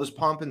for, all this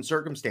pomp and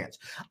circumstance.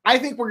 I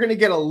think we're going to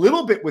get a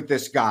little bit with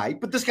this guy,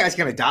 but this guy's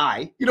going to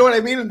die. You know what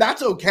I mean? And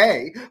that's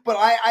okay. But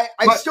I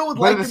still would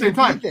like at the same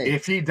time,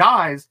 if he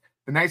dies,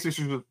 the Night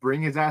Sisters would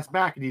bring his ass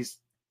back and he's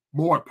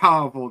more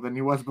powerful than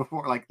he was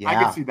before. Like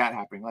I could see that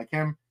happening. Like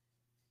him,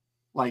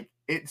 like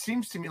it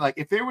seems to me like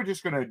if they were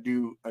just going to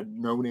do a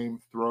no-name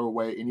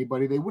throwaway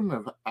anybody, they wouldn't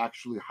have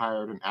actually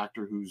hired an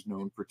actor who's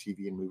known for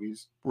TV and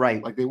movies.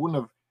 Right. Like they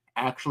wouldn't have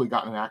actually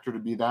gotten an actor to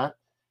be that.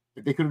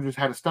 If they could have just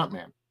had a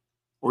stuntman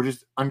or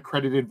just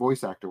uncredited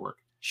voice actor work.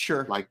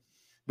 Sure. Like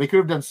they could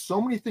have done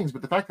so many things,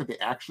 but the fact that they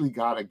actually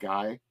got a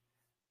guy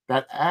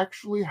that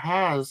actually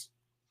has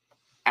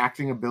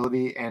acting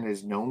ability and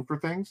is known for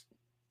things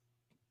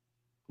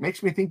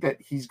makes me think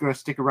that he's going to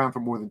stick around for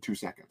more than 2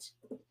 seconds.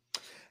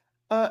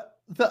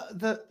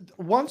 The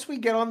once we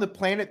get on the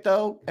planet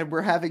though, and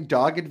we're having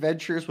dog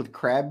adventures with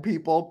crab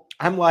people,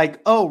 I'm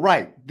like, oh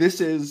right, this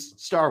is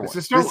Star Wars.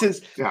 This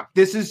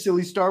is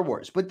silly Star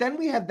Wars. But then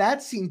we have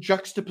that scene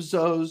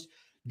juxtaposed.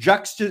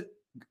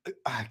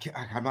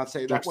 I'm not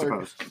saying that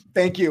word.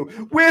 Thank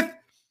you. With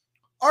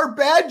our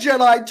bad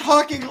Jedi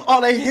talking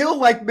on a hill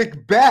like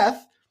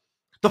Macbeth.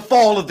 The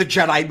fall of the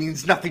Jedi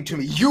means nothing to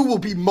me. You will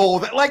be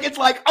molded. Like it's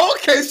like,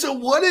 okay, so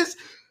what is?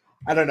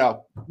 I don't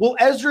know. Will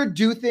Ezra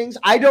do things?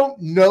 I don't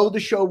know the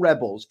show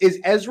Rebels. Is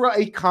Ezra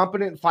a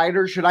competent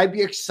fighter? Should I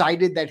be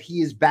excited that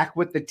he is back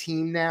with the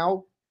team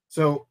now?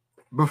 So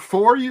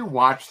before you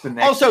watch the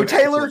next also,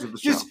 Taylor,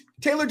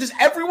 does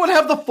everyone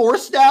have the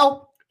Force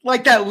now?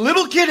 Like that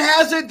little kid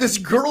has it. This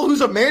girl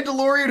who's a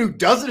Mandalorian who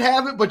doesn't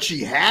have it, but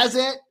she has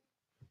it.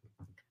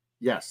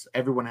 Yes,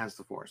 everyone has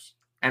the Force.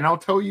 And I'll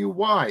tell you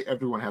why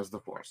everyone has the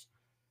Force.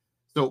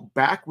 So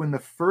back when the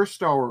first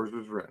Star Wars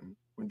was written,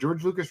 when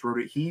George Lucas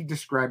wrote it, he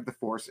described the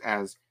Force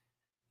as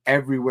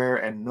everywhere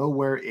and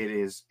nowhere.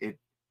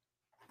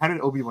 How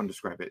did Obi-Wan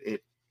describe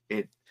it?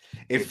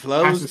 It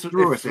flows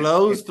through us. It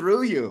flows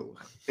through you.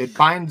 It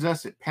binds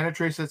us. It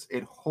penetrates us.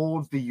 It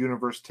holds the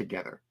universe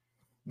together.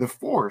 The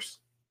Force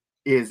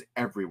is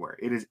everywhere.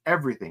 It is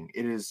everything.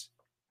 It is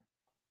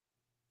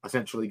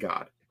essentially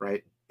God,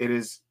 right? It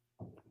is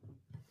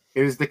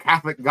the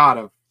Catholic God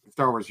of the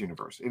Star Wars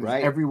universe. It is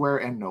everywhere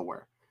and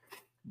nowhere.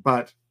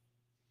 But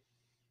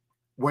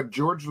what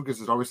George Lucas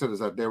has always said is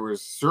that there were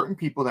certain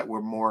people that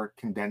were more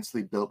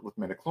condensedly built with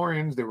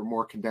midichlorians. They were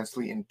more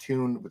condensedly in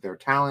tune with their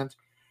talent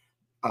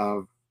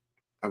of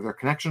their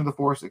connection to the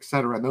Force,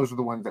 etc. And those were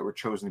the ones that were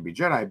chosen to be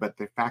Jedi. But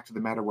the fact of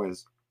the matter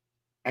was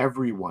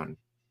everyone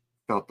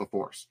felt the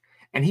Force.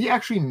 And he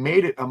actually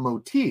made it a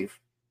motif.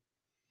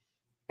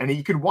 And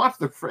you could watch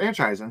the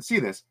franchise and see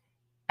this.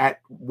 At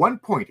one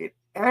point in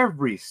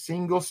every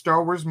single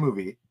Star Wars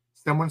movie,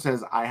 someone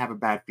says, I have a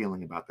bad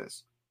feeling about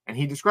this. And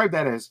he described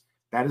that as,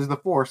 that is the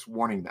Force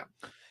warning them.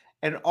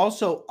 And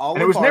also, and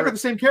it was never the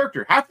same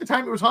character. Half the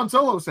time it was Han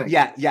Solo saying.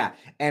 Yeah.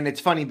 And it's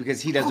funny because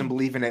he doesn't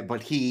believe in it,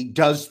 but he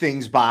does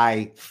things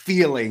by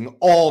feeling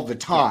all the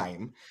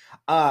time.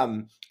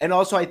 And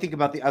also I think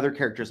about the other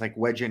characters like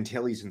Wedge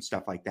Antilles and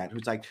stuff like that,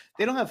 who's like,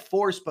 they don't have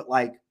Force, but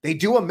like they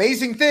do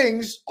amazing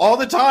things all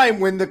the time.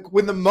 When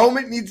the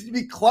moment needs to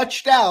be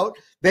clutched out,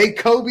 they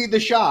Kobe the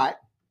shot.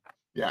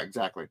 Yeah,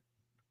 exactly.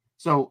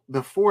 So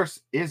the Force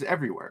is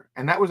everywhere.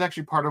 And that was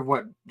actually part of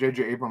what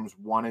J.J. Abrams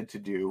wanted to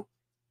do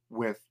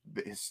with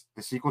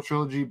the sequel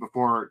trilogy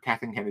before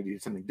Kathleen Kennedy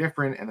did something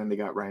different. And then they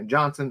got Rian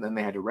Johnson. Then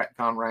they had to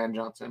retcon Rian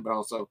Johnson, but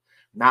also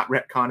not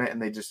retcon it.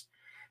 And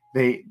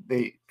they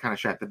kind of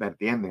shot the bed at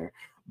the end there.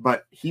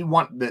 But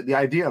the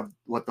idea of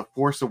what the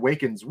Force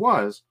Awakens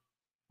was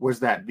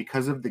that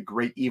because of the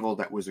great evil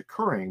that was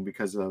occurring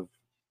because of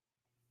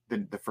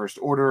the First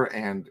Order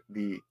and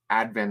the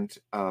advent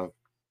of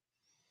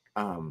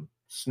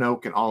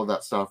Snoke and all of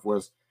that stuff,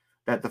 was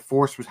that the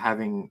Force was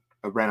having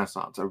a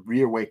renaissance, a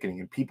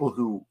reawakening, and people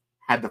who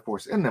had the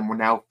Force in them were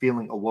now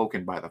feeling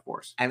awoken by the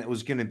Force. And it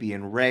was going to be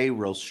in Rey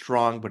real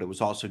strong, but it was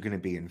also going to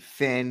be in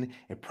Finn.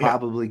 It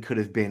probably could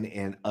have been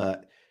in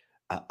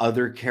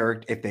other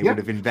character if they would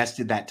have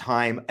invested that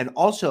time. And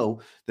also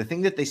the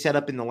thing that they set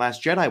up in The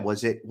Last Jedi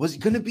was it was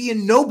going to be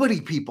in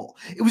nobody people.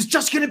 It was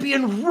just going to be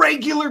in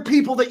regular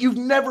people that you've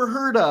never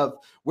heard of,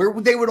 where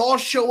they would all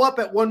show up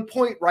at one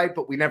point, right?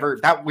 But we never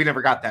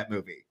got that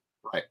movie.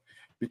 Right.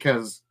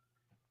 Because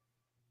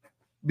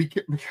the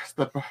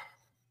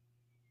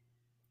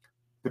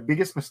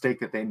biggest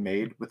mistake that they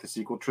made with the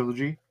sequel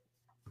trilogy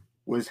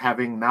was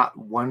having not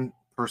one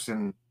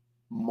person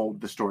mold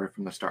the story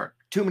from the start.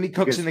 Too many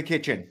cooks in the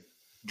kitchen.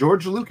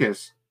 George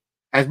Lucas,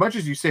 as much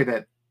as you say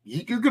that,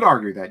 you could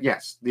argue that,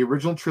 yes, the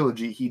original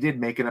trilogy, he did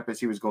make it up as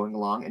he was going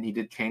along, and he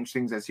did change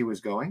things as he was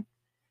going,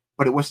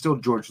 but it was still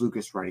George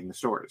Lucas writing the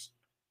stories.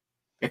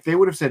 If they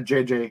would have said,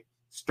 JJ,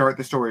 start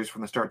the stories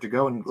from the start to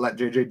go and let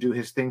JJ do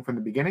his thing from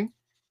the beginning,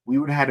 we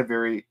would have had a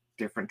very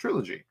different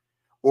trilogy.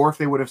 Or if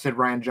they would have said,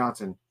 Rian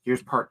Johnson,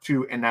 here's part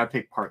 2, and now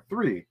take part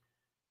 3.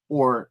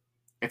 Or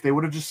if they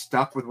would have just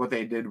stuck with what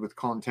they did with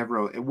Colin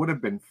Trevorrow, it would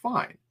have been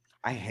fine.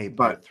 I hate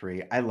part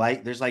 3.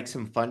 There's like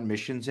some fun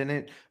missions in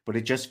it, but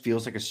it just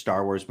feels like a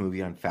Star Wars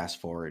movie on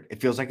fast forward.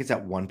 It feels like it's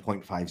at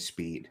 1.5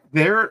 speed.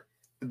 There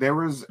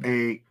was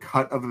a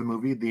cut of the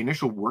movie. The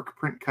initial work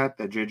print cut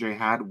that JJ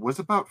had was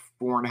about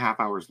 4.5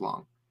 hours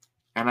long.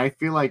 And I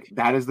feel like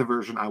that is the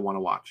version I want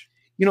to watch.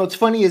 You know, what's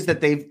funny is that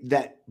they've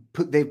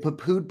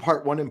poo-pooed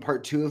part 1 and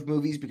part 2 of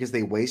movies because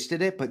they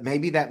wasted it, but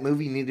maybe that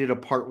movie needed a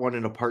part 1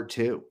 and a part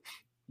 2.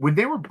 When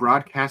they were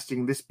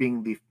broadcasting this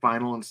being the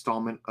final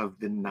installment of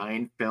the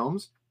 9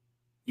 films,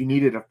 you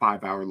needed a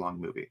 5-hour long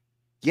movie.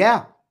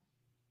 Yeah.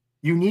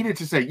 You needed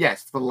to say,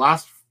 yes, for the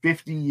last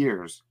 50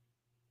 years,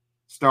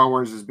 Star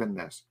Wars has been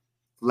this.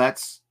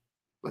 Let's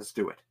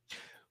do it.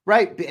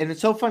 Right. And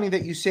it's so funny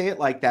that you say it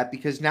like that,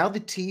 because now the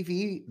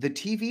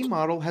TV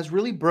model has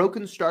really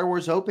broken Star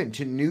Wars open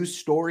to new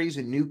stories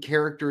and new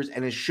characters,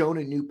 and has shown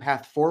a new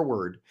path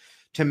forward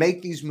to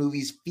make these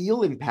movies feel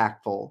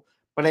impactful.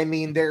 But I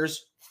mean,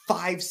 there's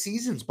 5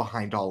 seasons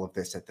behind all of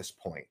this at this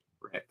point.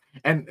 Right.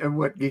 And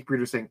what Geek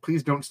Breeder is saying,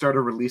 please don't start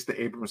a release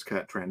the Abrams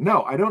cut trend.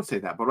 No, I don't say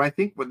that. But I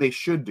think what they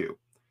should do,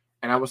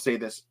 and I will say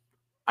this,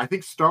 I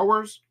think Star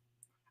Wars,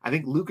 I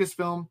think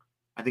Lucasfilm,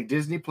 I think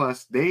Disney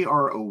Plus, they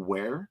are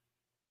aware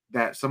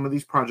that some of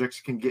these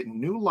projects can get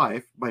new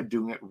life by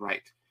doing it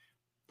right.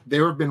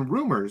 There have been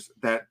rumors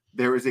that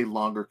there is a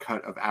longer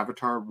cut of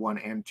Avatar 1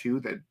 and 2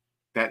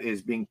 that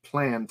is being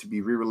planned to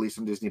be re-released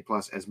on Disney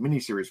Plus as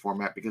miniseries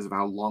format because of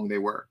how long they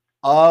were.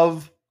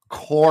 Of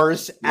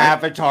course, right?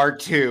 Avatar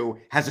 2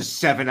 has a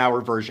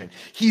 7-hour version.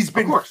 He's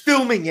been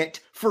filming it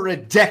for a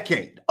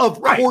decade.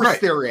 Of course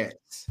there is.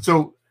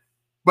 So,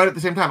 but at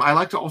the same time, I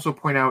like to also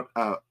point out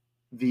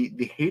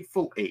the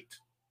Hateful Eight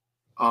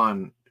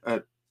on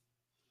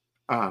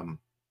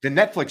the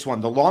Netflix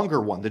one, the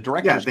longer one, the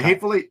director's the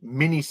Hateful Eight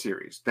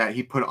miniseries that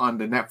he put on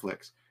to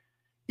Netflix.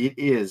 It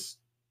is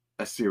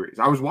a series.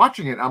 I was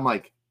watching it. I'm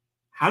like,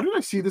 how did I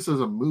see this as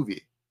a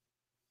movie?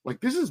 Like,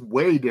 this is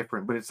way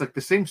different, but it's like the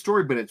same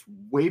story, but it's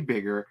way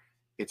bigger.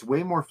 It's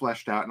way more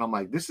fleshed out. And I'm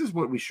like, this is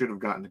what we should have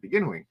gotten to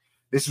begin with.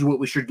 This is what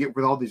we should get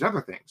with all these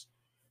other things.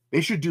 They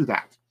should do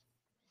that.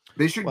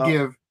 They should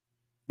get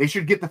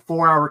the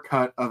 4-hour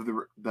cut of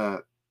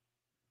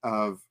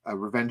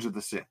Revenge of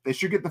the Sith. They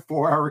should get the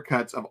 4-hour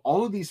cuts of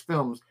all of these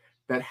films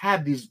that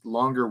had these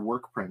longer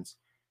work prints.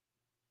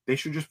 They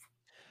should just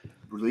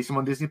release them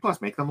on Disney Plus,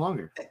 make them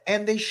longer.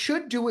 And they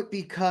should do it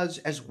because,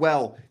 as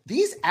well,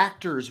 these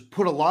actors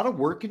put a lot of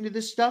work into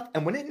this stuff,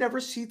 and when it never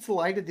sees the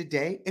light of the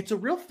day, it's a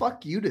real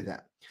fuck you to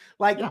them.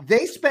 Like,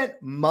 they spent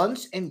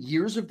months and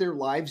years of their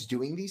lives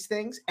doing these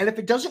things, and if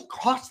it doesn't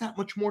cost that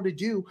much more to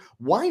do,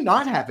 why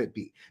not have it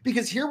be?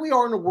 Because here we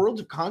are in a world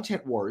of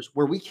content wars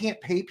where we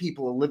can't pay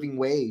people a living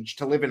wage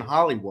to live in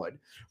Hollywood,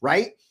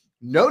 right?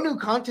 No new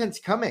content's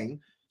coming.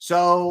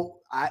 So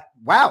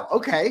wow,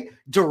 okay.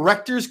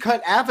 Director's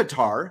cut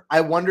Avatar. I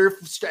wonder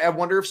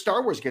if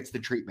Star Wars gets the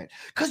treatment,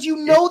 because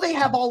they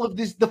have all of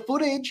the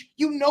footage.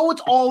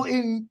 It's all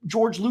in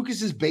George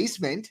Lucas's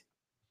basement.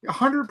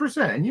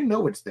 100%,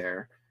 and it's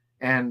there,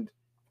 and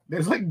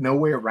there's like no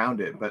way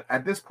around it. But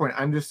at this point,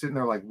 I'm just sitting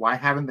there like, why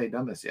haven't they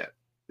done this yet?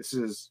 This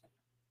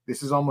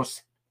is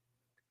almost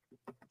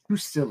too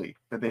silly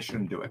that they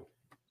shouldn't do it.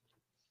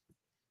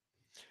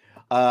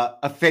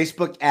 A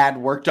Facebook ad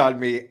worked on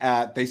me.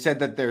 They said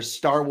that their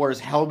Star Wars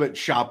helmet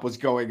shop was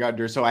going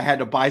under, so I had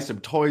to buy some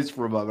toys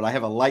from them, and I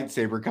have a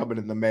lightsaber coming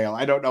in the mail.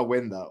 I don't know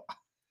when, though.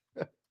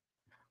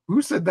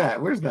 Who said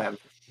that? Where's that?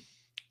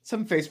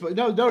 Some Facebook.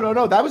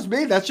 No. That was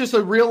me. That's just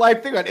a real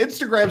life thing on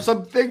Instagram.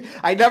 Something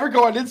I never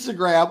go on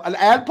Instagram. An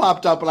ad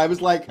popped up, and I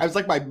was like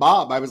my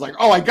mom. I was like,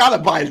 oh, I gotta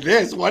buy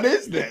this. What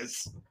is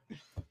this?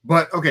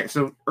 But okay,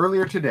 so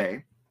earlier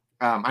today,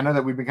 I know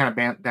that we've been kind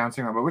of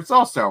bouncing around, but it's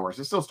all Star Wars.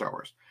 It's still Star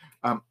Wars.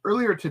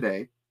 Earlier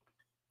today,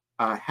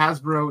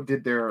 Hasbro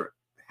did their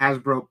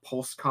Hasbro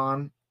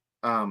PulseCon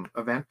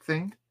event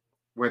thing,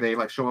 where they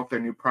like show off their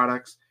new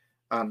products.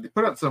 They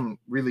put out some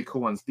really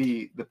cool ones.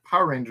 The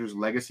Power Rangers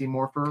Legacy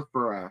Morpher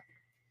for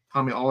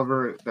Tommy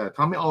Oliver, the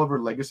Tommy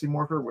Oliver Legacy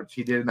Morpher, which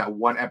he did in that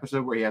one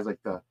episode where he has like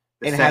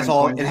it has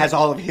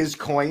all of his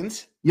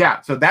coins.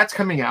 Yeah, so that's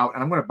coming out,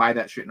 and I'm going to buy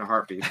that shit in a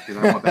heartbeat because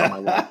I want that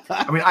on my wall.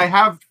 I mean, I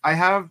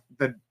have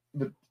the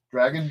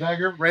Dragon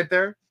Dagger right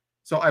there.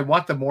 So I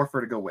want the Morpher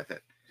to go with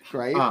it.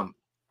 Right.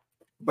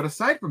 But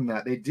aside from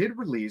that, they did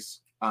release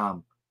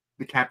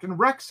the Captain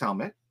Rex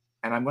helmet,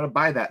 and I'm going to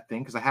buy that thing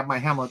because I have my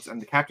helmets,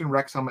 and the Captain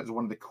Rex helmet is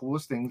one of the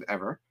coolest things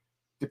ever.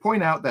 To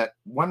point out that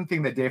one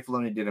thing that Dave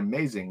Filoni did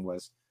amazing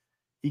was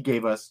he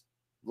gave us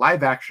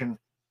live action,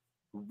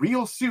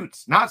 real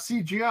suits, not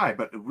CGI,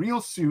 but real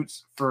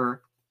suits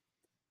for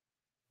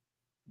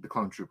the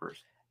clone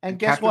troopers. And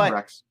guess Captain what?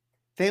 Rex,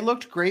 they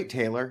looked great,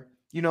 Taylor.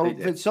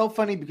 It's so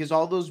funny because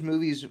all those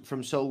movies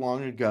from so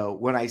long ago,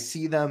 when I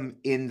see them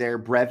in their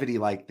brevity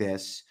like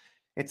this,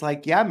 it's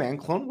like, yeah, man,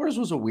 Clone Wars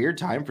was a weird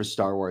time for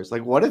Star Wars.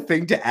 Like, what a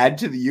thing to add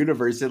to the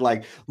universe. And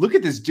like, look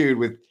at this dude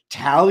with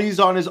tallies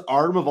on his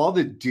arm of all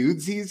the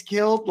dudes he's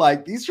killed.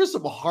 Like, these are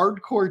some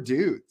hardcore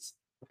dudes.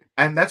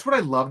 And that's what I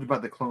loved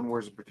about the Clone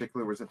Wars in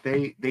particular, was that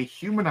they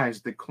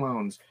humanized the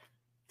clones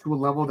to a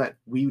level that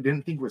we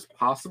didn't think was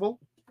possible.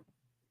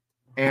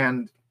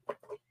 And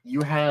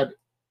you had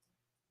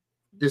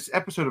this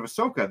episode of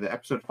Ahsoka, the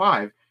episode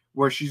 5,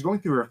 where she's going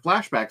through her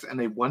flashbacks, and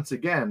they once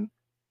again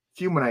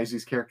humanize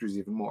these characters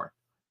even more,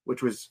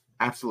 which was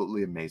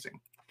absolutely amazing.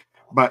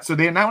 But so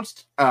they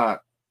announced a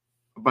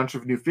bunch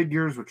of new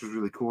figures, which was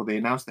really cool. They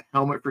announced the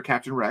helmet for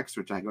Captain Rex,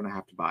 which I'm going to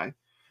have to buy.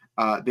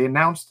 They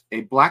announced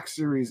a Black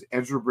Series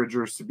Ezra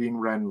Bridger Sabine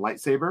Wren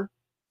lightsaber,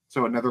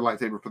 so another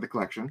lightsaber for the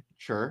collection.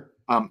 Sure.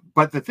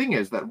 But the thing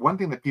is that one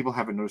thing that people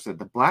haven't noticed, that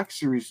the Black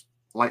Series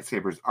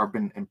lightsabers are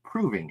been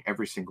improving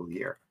every single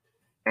year.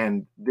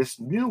 And this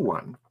new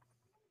one,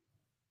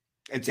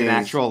 it's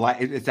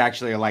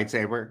actually a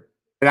lightsaber.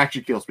 It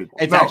actually kills people.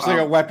 It's actually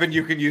a weapon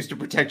you can use to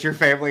protect your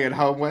family at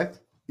home with.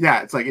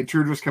 Yeah, it's like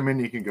intruders come in,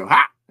 you can go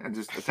ha and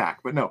just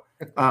attack. But no,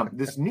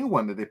 this new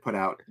one that they put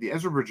out, the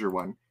Ezra Bridger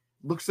one,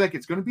 looks like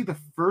it's going to be the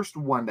first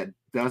one that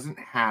doesn't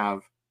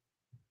have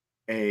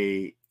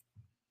a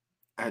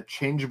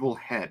changeable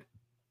head.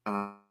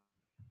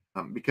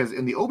 Because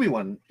in the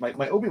Obi-Wan,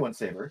 my Obi-Wan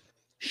saber.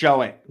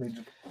 Show it.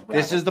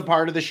 This is the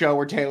part of the show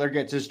where Taylor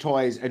gets his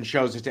toys and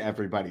shows it to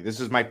everybody. This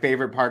is my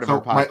favorite part of our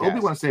podcast. My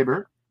Obi-Wan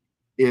saber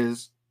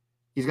is,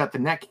 he's got the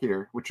neck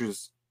here, which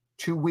is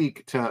too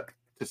weak to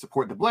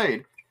support the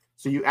blade.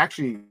 So you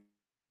actually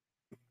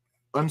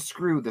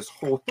unscrew this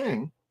whole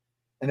thing,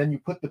 and then you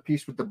put the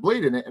piece with the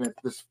blade in it, and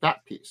it's this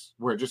fat piece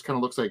where it just kind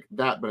of looks like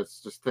that, but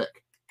it's just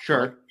thick.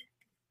 Sure. Right?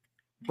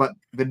 But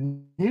the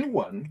new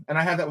one, and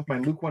I had that with my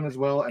Luke one as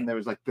well, and there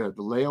was like the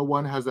Leia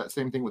one has that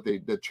same thing with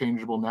the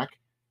changeable neck.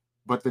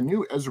 But the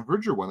new Ezra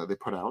Bridger one that they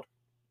put out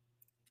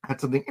had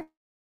something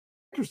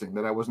interesting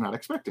that I was not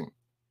expecting.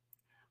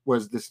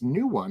 Was this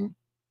new one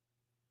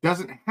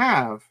doesn't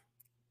have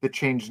the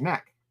changed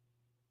neck.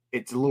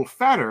 It's a little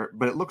fatter,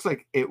 but it looks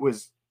like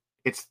it's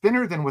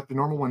thinner than what the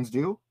normal ones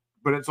do,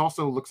 but it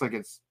also looks like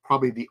it's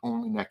probably the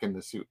only neck in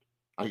the suit,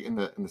 like in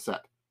the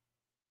set.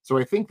 So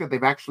I think that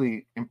they've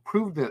actually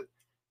improved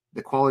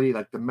the quality,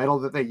 like the metal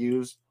that they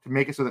use, to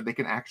make it so that they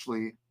can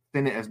actually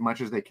thin it as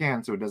much as they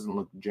can so it doesn't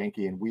look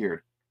janky and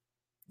weird.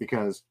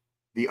 Because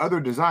the other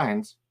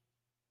designs,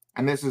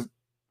 and this is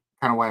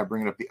kind of why I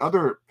bring it up, the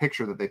other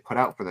picture that they put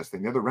out for this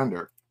thing, the other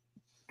render,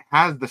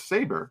 has the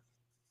saber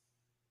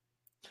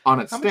on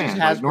its stand.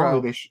 Like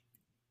normally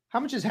how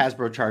much is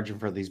Hasbro charging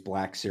for these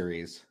Black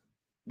Series?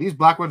 These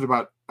black ones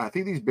are I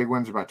think these big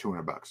ones are about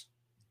 $200.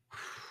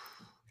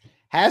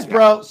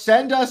 Hasbro,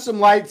 send us some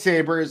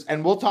lightsabers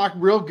and we'll talk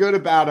real good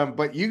about them.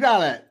 But you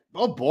gotta,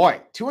 oh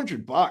boy,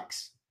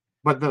 $200.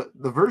 But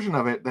the version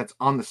of it that's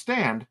on the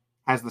stand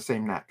has the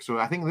same neck. So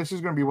I think this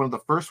is going to be one of the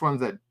first ones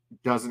that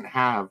doesn't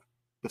have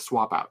the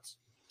swap outs.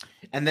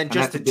 And then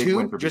just the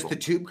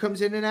tube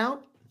comes in and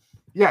out?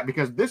 Yeah,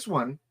 because this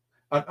one,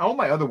 All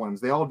my other ones,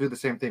 they all do the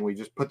same thing. We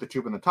just put the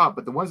tube in the top,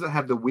 but the ones that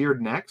have the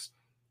weird necks,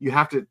 you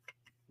have to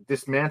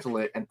dismantle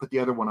it and put the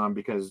other one on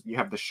because you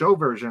have the show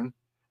version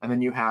and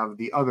then you have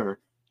the other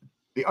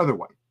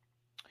one.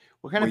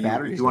 What kind of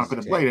batteries if you want to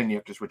put the blade in, you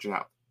have to switch it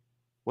out.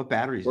 What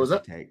batteries does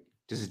it take?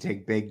 Does it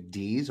take big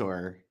D's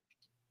or?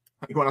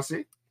 You want to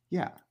see?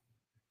 Yeah.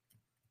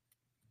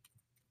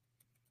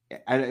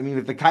 I mean,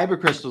 if the Kyber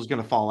crystal is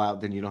going to fall out,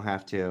 then you don't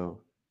have to.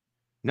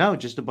 No,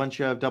 just a bunch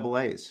of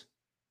AA's.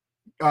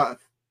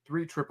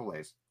 3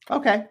 AAA's.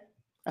 Okay,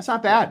 that's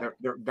not bad.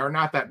 They're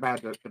not that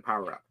bad to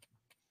power up.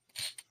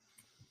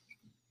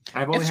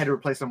 I've only had to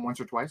replace them once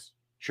or twice.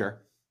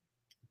 Sure.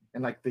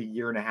 In like the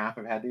year and a half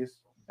I've had these,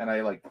 and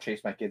I like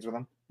chase my kids with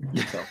them.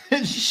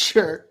 So.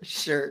 Sure.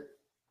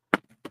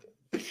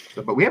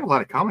 So, but we have a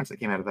lot of comments that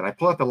came out of that. I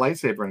pull out the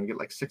lightsaber and get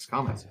like 6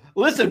 comments.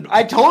 Listen,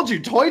 I told you,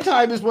 toy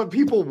time is what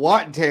people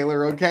want,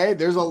 Taylor. Okay,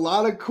 there's a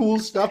lot of cool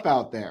stuff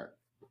out there.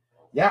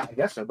 Yeah, I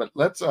guess so. But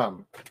let's let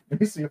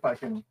me see if I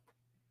can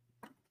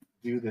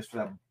do this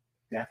without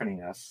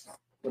deafening us.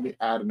 Let me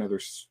add another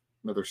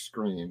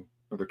screen,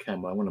 another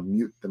camera. I want to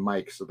mute the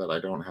mic so that I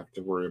don't have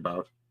to worry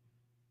about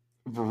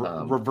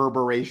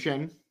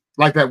reverberation.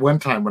 Like that one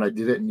time when I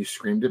did it and you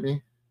screamed at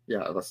me.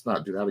 Yeah, let's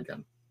not do that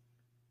again.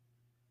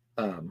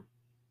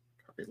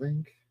 Copy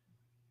link.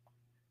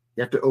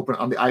 You have to open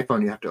on the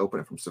iPhone. You have to open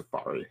it from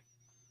Safari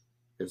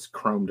because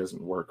Chrome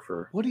doesn't work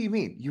for. What do you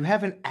mean? You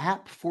have an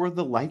app for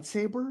the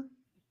lightsaber?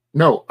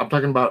 No, I'm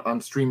talking about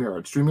on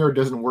StreamYard. StreamYard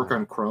doesn't work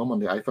on Chrome on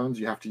the iPhones.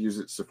 You have to use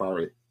it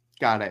Safari.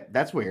 Got it.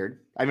 That's weird.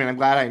 I mean, I'm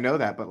glad I know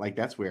that, but like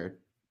that's weird.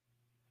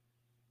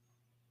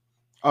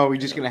 Oh, we're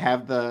just gonna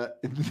have the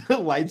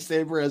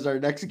lightsaber as our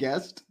next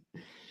guest?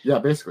 Yeah,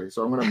 basically.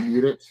 So I'm gonna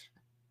mute it,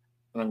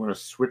 and I'm gonna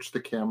switch the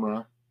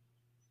camera.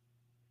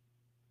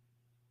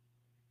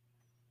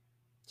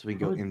 So we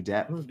go in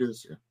depth. I'm gonna do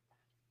this again.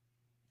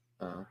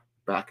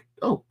 Back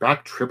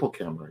triple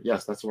camera.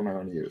 Yes, that's the one I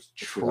want to use.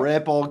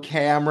 Triple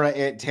camera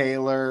it,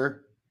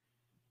 Taylor.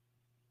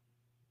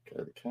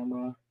 Okay, the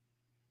camera.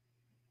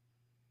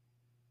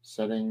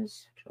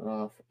 Settings, turn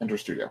off, enter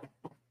studio.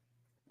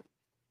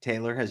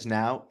 Taylor has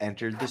now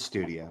entered the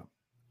studio.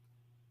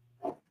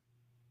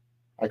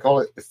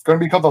 It's going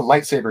to be called the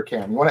lightsaber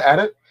cam. You want to add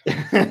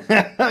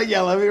it?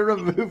 Yeah, let me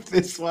remove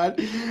this one.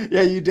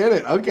 Yeah, you did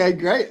it. Okay,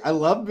 great. I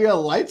love being a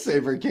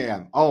lightsaber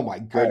cam. Oh my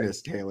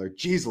goodness, right. Taylor.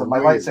 Jeez, for my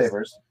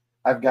lightsabers,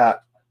 I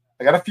got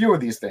a few of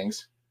these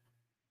things.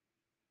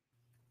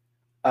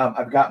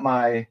 I've got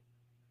my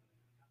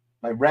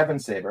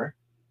Revan saber.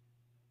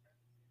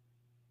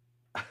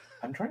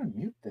 I'm trying to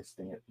mute this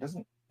thing. It's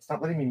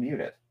not letting me mute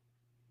it.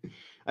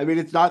 I mean,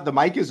 it's not, the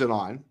mic isn't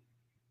on.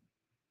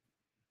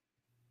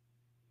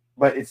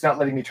 But it's not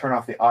letting me turn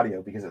off the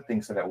audio because it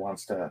thinks that it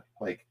wants to,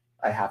 like,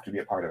 I have to be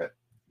a part of it.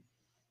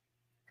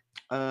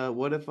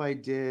 What if I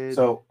did?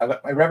 So I've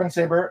got my Revan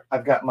saber.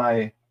 I've got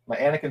my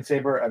Anakin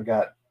saber. I've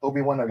got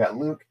Obi-Wan. I've got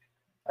Luke.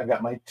 I've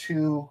got my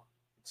 2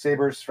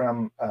 sabers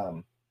from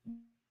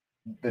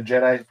the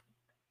Jedi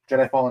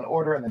Fallen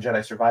Order and the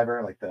Jedi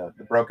Survivor, like the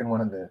broken one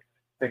and the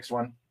fixed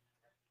one.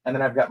 And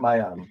then I've got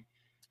my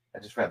I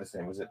just forgot this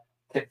name. Was it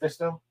Kit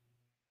Fisto?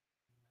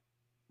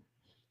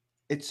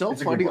 It's so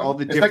funny, all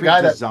the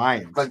different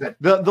designs. Like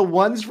the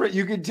ones for,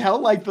 you can tell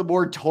like the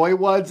more toy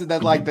ones and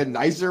then like the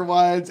nicer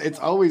ones. It's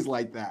always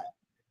like that.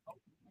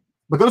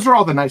 But those are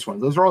all the nice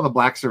ones. Those are all the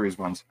Black Series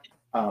ones.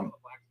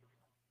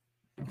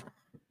 It's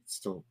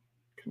still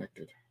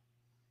connected.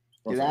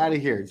 Get out of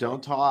here.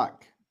 Don't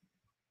talk.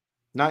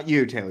 Not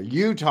you, Taylor.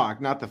 You talk,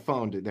 not the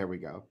phone. There we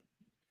go.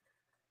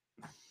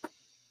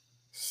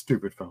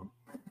 Stupid phone.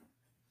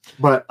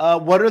 But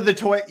what are the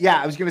toys?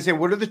 Yeah, I was going to say,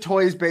 what are the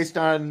toys based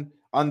on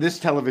this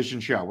television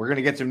show? We're going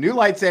to get some new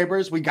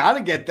lightsabers. We got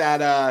to get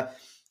that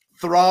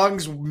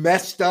Throng's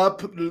messed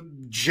up,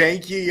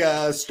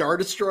 janky Star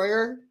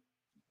Destroyer.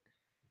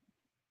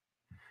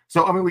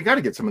 So, I mean, we got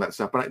to get some of that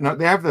stuff. But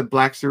they have the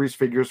Black Series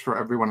figures for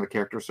every one of the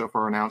characters so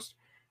far announced.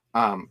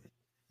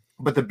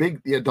 But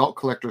the adult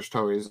collector's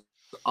toys,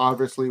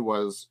 obviously,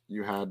 was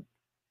you had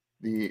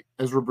the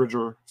Ezra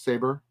Bridger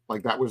saber.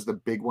 Like, that was the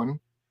big one.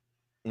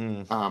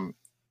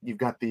 You've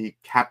got the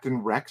Captain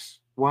Rex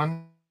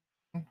one.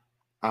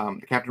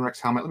 The Captain Rex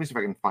helmet. Let me see if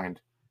I can find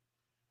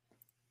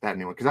that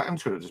new one, because I'm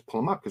just going to just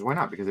pull them up, because why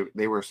not? Because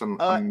they were some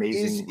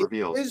amazing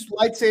reveals. Is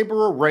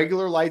lightsaber a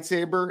regular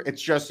lightsaber?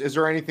 It's just, is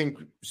there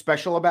anything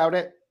special about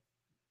it?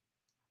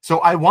 So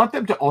I want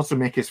them to also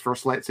make his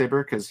first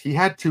lightsaber, because he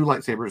had 2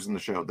 lightsabers in the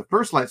show. The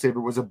first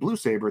lightsaber was a blue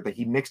saber that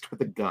he mixed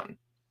with a gun.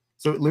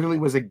 So it literally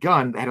was a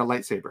gun that had a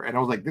lightsaber. And I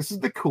was like, this is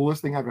the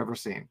coolest thing I've ever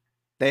seen.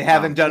 They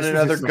haven't done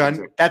another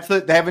gun.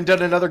 They haven't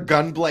done another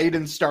gun blade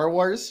in Star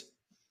Wars.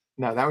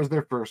 No, that was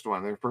their first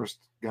one. Their first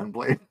gun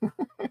blade.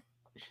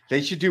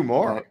 They should do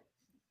more.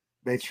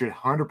 They should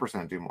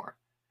 100% do more.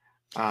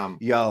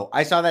 Yo,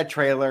 I saw that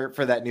trailer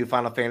for that new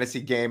Final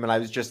Fantasy game, and I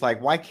was just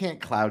like, why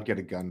can't Cloud get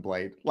a gun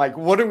blade? Like,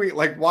 what do we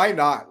like? Why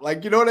not?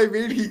 Like, you know what I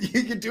mean?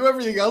 He can do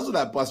everything else with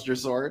that Buster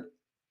Sword.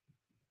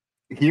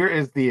 Here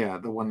is the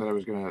one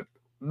that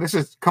this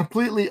is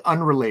completely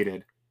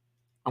unrelated.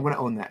 I'm gonna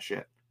own that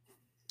shit.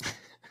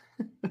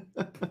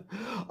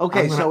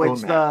 Okay, I'm gonna so own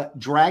it's that. the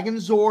Dragon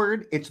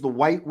Zord, it's the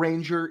White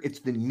Ranger, it's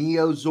the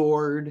Neo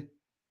Zord.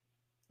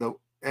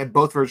 And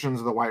both versions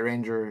of the White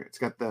Ranger. It's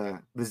got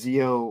the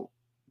Zeo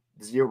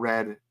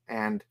red,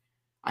 and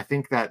I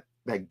think that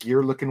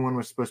gear looking one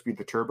was supposed to be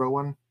the turbo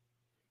one.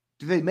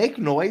 Do they make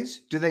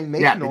noise? Do they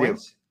make Yeah, they do.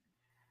 noise?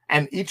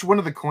 And each one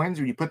of the coins,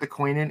 when you put the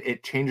coin in,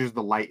 it changes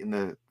the light in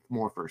the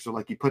morpher. So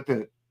like you put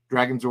the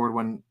Dragon Zord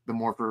one, the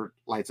morpher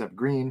lights up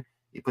green.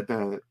 You put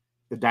the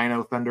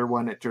Dino Thunder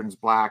one, it turns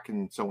black,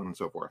 and so on and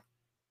so forth.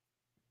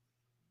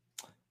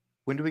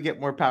 When do we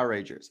get more Power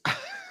Rangers?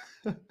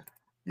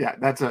 Yeah,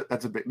 that's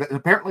a big.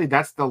 Apparently,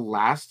 that's the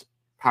last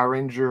Power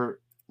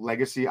Ranger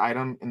legacy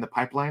item in the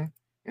pipeline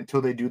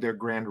until they do their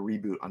grand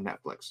reboot on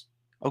Netflix.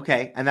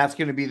 Okay, and that's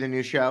going to be the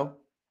new show?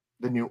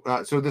 The new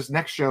so this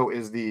next show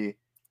is the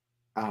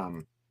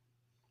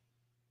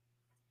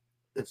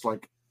it's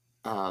like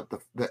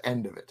the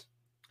end of it,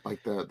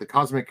 like the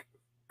cosmic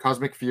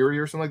fury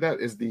or something like that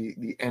is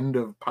the end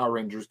of Power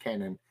Rangers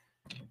canon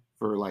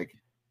for like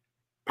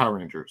Power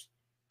Rangers.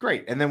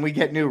 Great, and then we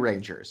get new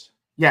Rangers.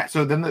 Yeah,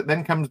 so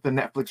then comes the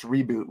Netflix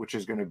reboot, which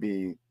is going to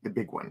be the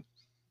big one.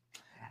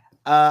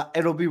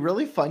 It'll be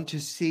really fun to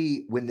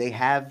see when they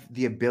have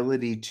the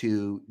ability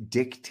to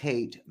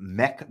dictate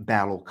mech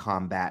battle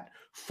combat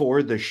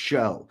for the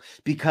show,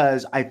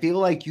 because I feel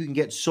like you can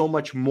get so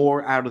much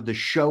more out of the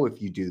show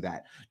if you do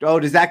that. Oh,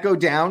 does that go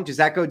down? Does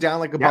that go down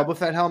like a Boba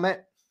Fett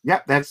helmet?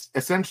 Yep, that's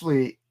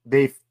essentially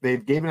they've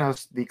given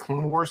us the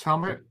Clone Wars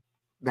helmet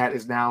that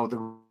is now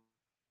the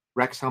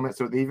Rex helmet.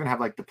 So they even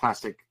have like the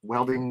plastic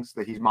weldings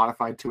that he's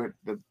modified to it,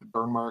 the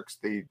burn marks,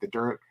 the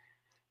dirt,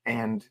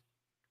 and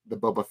the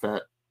Boba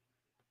Fett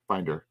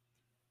finder.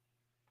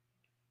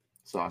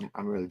 So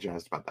I'm really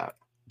jazzed about that.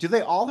 Do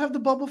they all have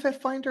the Boba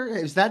Fett finder?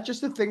 Is that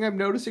just a thing I'm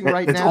noticing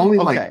right It's now? only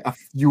like a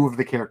few of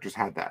the characters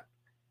had that.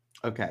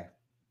 Okay.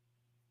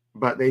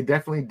 But they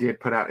definitely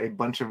did put out a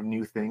bunch of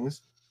new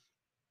things.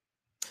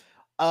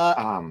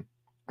 I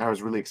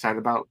was really excited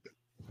about,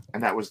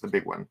 and that was the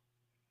big one.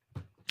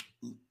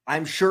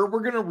 I'm sure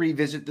we're going to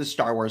revisit the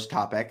Star Wars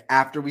topic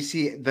after we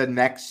see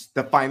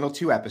the final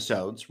 2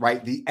 episodes,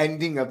 right? The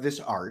ending of this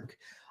arc.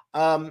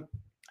 And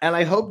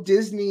I hope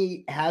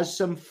Disney has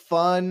some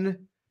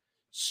fun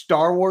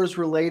Star Wars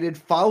related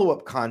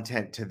follow-up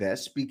content to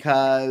this,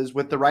 because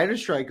with the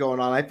writer's strike going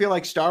on, I feel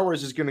like Star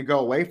Wars is going to go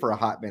away for a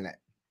hot minute.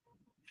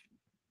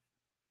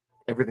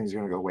 Everything's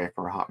going to go away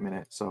for a hot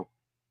minute. So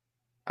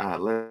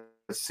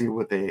let's see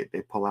what they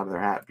pull out of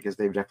their hat, because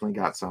they've definitely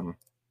got some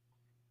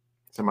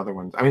other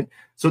ones. I mean,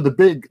 so the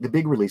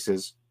big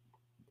releases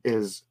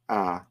was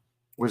the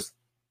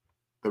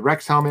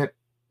Rex helmet,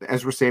 the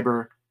Ezra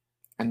Saber,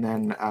 and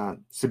then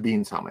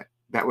Sabine's helmet.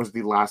 That was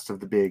the last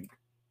of the big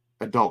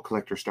adult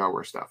collector Star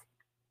Wars stuff.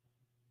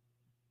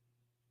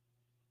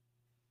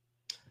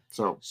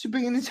 So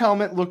Sabine's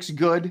helmet looks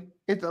good.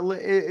 It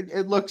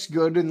looks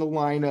good in the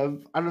line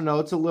of, I don't know,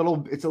 it's a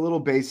little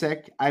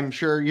basic. I'm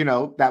sure,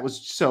 that was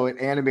so it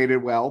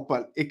animated well,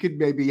 but it could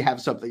maybe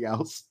have something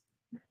else.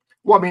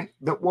 Well, I mean,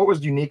 what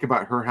was unique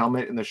about her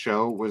helmet in the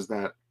show was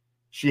that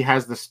she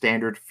has the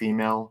standard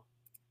female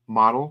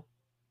model,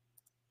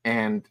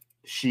 and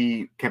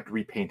she kept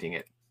repainting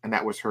it, and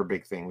that was her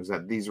big thing, was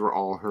that these were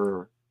all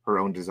her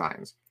own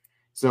designs.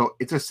 So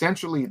it's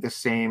essentially the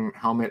same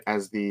helmet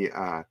as the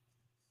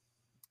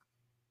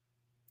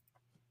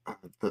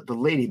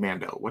lady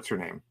Mando. What's her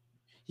name?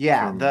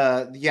 Yeah,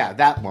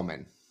 that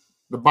woman,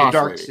 the boss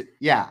lady.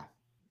 Yeah.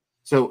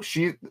 So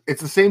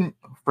it's the same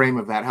frame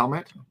of that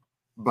helmet,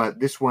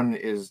 but this one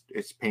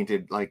it's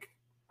painted like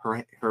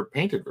her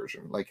painted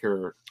version, like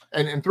her,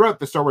 and throughout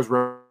the Star Wars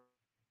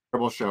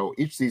Rebel show,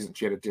 each season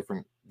she had a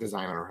different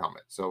design on her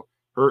helmet. So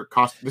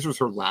this was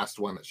her last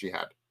one that she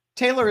had.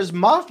 Taylor, is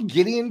Moff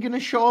Gideon going to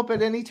show up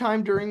at any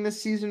time during the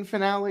season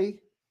finale?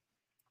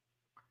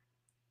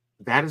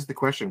 That is the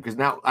question, because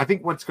now I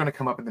think what's going to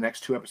come up in the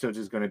next 2 episodes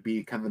is going to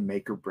be kind of the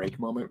make or break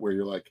moment where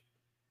you're like,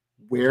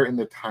 where in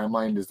the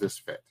timeline does this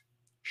fit?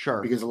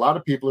 Sure. Because a lot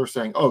of people are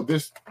saying, oh,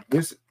 this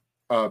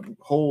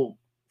whole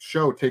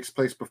show takes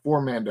place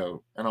before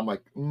Mando, and I'm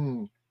like,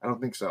 I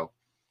don't think so.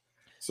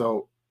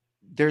 So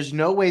there's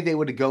no way they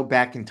would go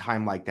back in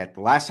time like that.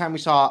 The last time we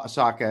saw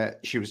Ahsoka,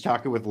 she was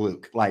talking with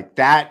Luke. Like,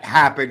 that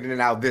happened, and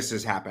now this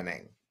is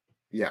happening.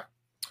 Yeah.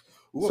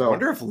 Ooh, so I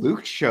wonder if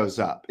Luke shows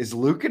up. Is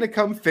Luke going to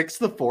come fix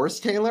the Force,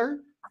 Taylor?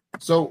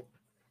 So,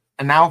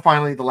 and now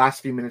finally, the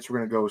last few minutes, we're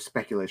going to go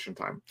speculation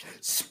time.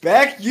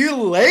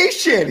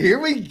 Speculation! Here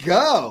we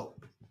go.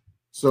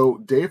 So,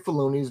 Dave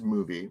Filoni's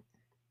movie,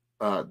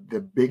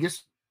 the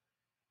biggest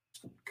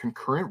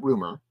concurrent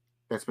rumor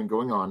that's been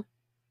going on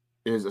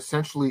is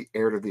essentially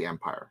Heir to the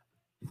Empire,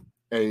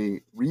 a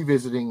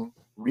recanonizing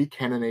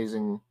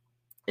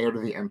Heir to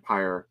the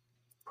Empire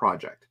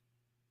project.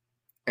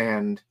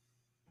 And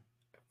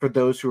for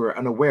those who are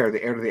unaware,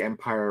 the Heir to the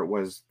Empire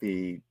was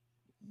the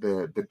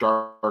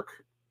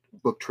dark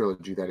book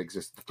trilogy that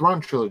exists. The Thrawn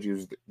trilogy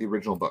was the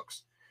original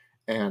books.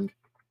 And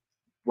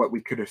what we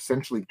could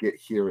essentially get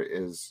here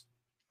is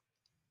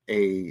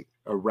a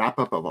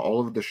wrap-up of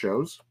all of the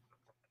shows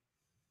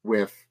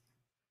with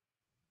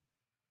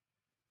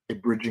a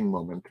bridging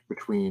moment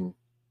between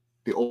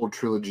the old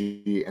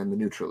trilogy and the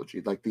new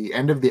trilogy, like the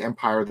end of the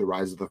Empire, the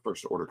rise of the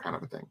First Order kind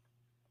of a thing.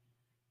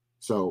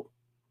 So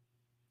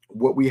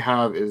what we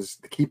have is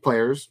the key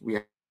players. We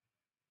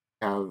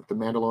have the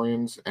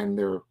Mandalorians and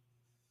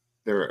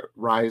their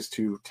rise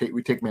to take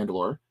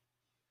Mandalore,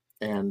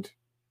 and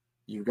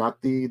you've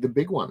got the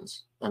big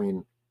ones. I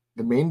mean,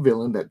 the main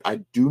villain that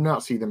I do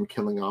not see them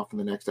killing off in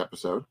the next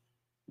episode,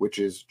 which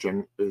is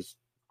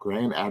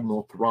Grand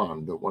Admiral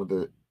Thrawn, one of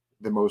the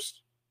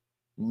most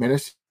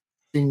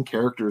menacing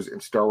characters in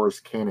Star Wars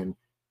canon,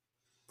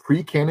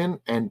 pre-canon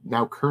and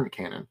now current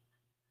canon.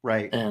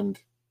 Right. And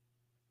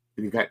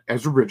you've got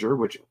Ezra Bridger,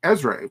 which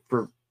Ezra,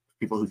 for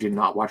people who did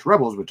not watch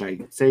Rebels, which I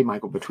say,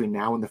 Michael, between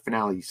now and the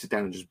finale, you sit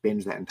down and just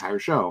binge that entire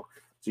show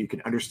so you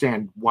can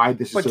understand why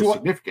this is so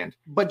significant.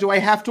 But do I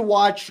have to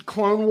watch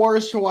Clone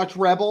Wars to watch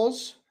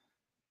Rebels?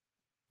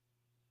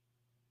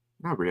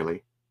 Not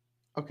really.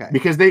 Okay.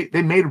 Because they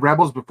made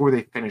Rebels before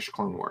they finished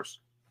Clone Wars.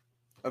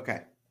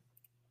 Okay.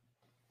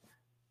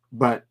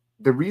 But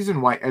the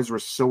reason why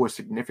Ezra's so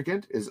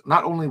significant is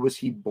not only was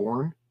he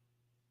born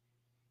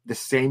the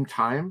same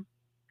time,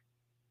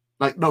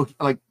 like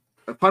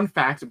a fun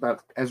fact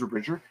about Ezra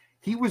Bridger,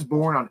 he was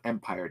born on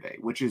Empire Day,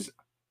 which is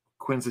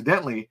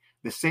coincidentally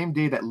the same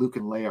day that Luke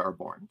and Leia are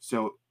born.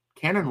 So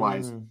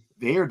canon-wise,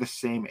 they are the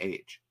same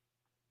age.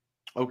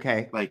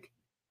 Okay. Like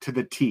to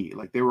the T.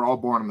 Like they were all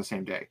born on the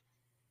same day.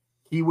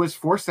 He was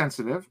Force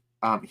sensitive.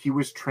 He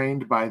was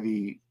trained by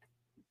the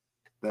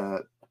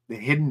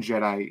hidden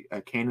Jedi,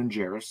 Kanan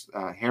Jarrus,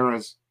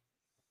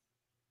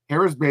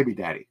 Hera's baby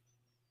daddy,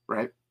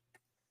 right?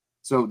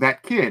 So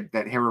that kid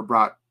that Hera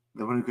brought,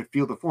 the one who could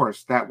feel the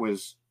Force, that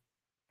was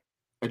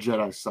a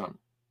Jedi's son.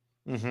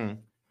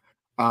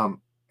 Mm-hmm.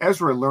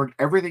 Ezra learned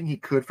everything he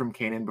could from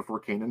Kanan before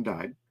Kanan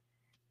died.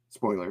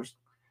 Spoilers.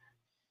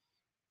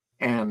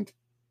 And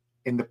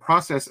in the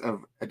process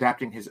of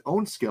adapting his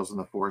own skills in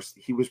the Force,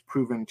 he was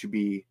proven to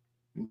be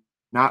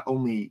not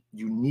only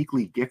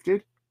uniquely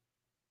gifted,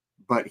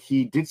 but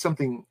he did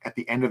something at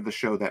the end of the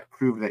show that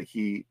proved that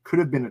he could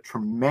have been a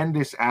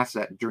tremendous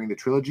asset during the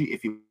trilogy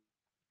if he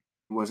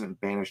wasn't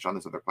banished on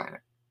this other planet.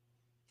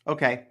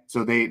 Okay.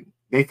 So they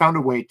found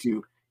a way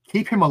to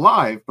keep him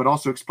alive, but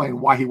also explain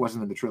why he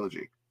wasn't in the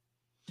trilogy.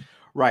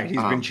 Right.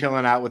 He's been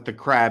chilling out with the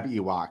crab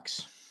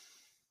Ewoks.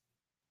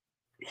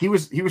 He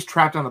was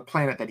trapped on a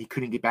planet that he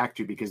couldn't get back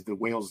to because the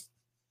whales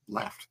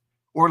left.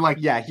 Or like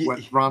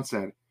what Ron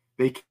said,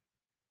 they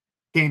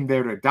came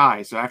there to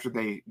die. So after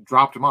they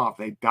dropped him off,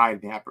 they died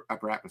in the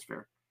upper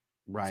atmosphere.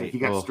 Right. So he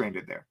got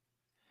stranded there.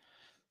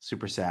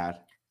 Super sad.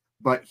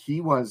 But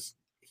he was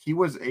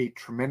a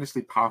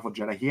tremendously powerful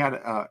Jedi. He had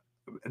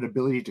an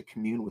ability to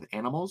commune with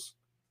animals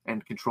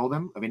and control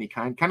them of any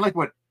kind. Kind of like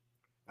what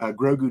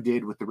Grogu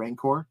did with the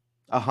Rancor.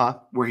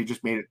 Where he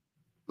just made it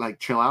like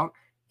chill out.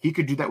 He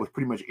could do that with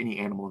pretty much any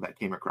animal that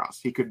came across.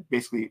 He could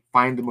basically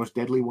find the most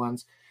deadly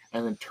ones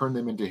and then turn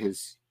them into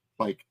his,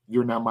 like,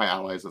 you're now my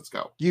allies, let's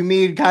go. You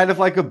mean kind of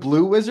like a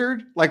blue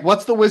wizard? Like,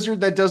 what's the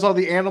wizard that does all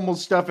the animal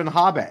stuff in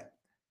Hobbit?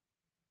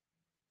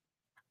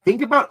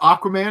 Think about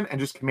Aquaman and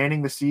just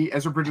commanding the sea.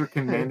 Ezra Bridger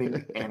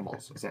commanding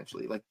animals,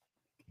 essentially. Like,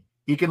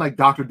 he can, like,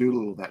 Dr.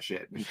 Doolittle that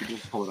shit. And he can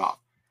just pull it off.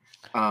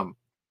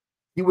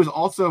 He was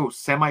also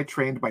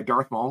semi-trained by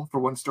Darth Maul for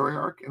one story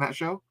arc in that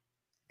show.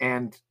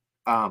 And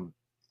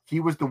he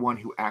was the one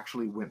who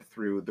actually went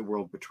through the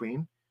World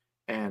Between.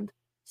 And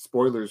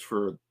spoilers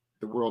for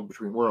the World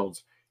Between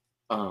Worlds,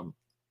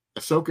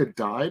 Ahsoka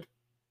died,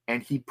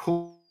 and he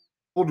pulled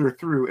her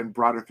through and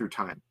brought her through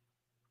time.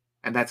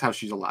 And that's how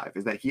she's alive,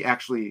 is that he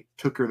actually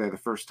took her there the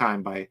first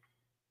time by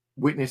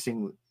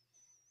witnessing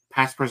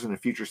past, present,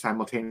 and future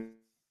simultaneously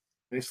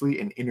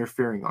and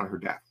interfering on her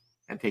death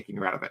and taking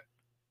her out of it.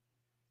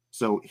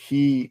 So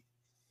he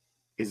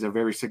is a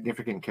very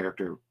significant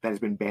character that has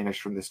been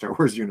banished from the Star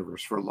Wars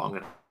universe for long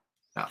enough.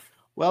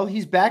 Well,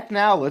 he's back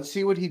now. Let's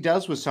see what he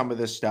does with some of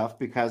this stuff,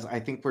 because I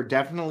think we're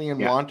definitely in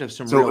want of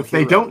some real if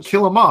they don't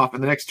kill him off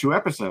in the next two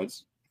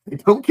episodes,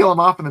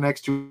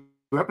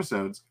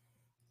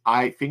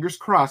 fingers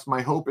crossed,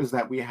 my hope is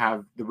that we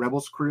have the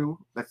Rebels crew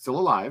that's still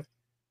alive.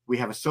 We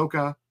have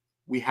Ahsoka.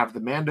 We have the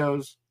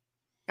Mandos.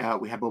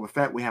 We have Boba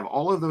Fett. We have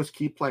all of those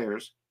key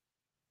players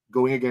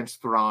going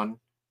against Thrawn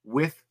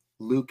with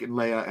Luke and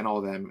Leia and all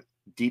of them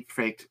deep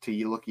faked to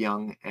look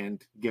young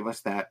and give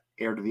us that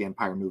Heir to the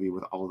Empire movie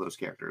with all of those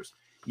characters.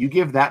 You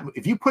give that,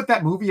 if you put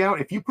that movie out,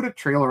 if you put a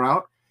trailer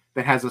out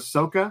that has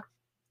Ahsoka,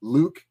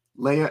 Luke,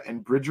 Leia,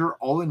 and Bridger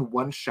all in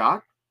one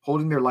shot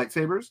holding their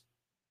lightsabers,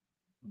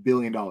 $1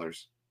 billion.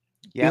 $1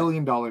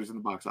 billion in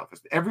the box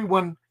office.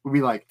 Everyone would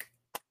be like,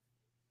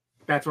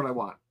 that's what I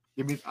want.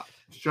 Give me,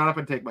 shut up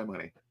and take my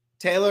money.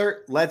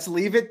 Taylor, let's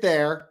leave it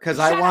there, because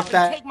I want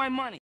that. Take my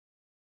money.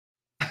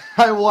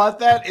 I want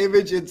that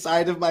image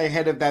inside of my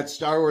head of that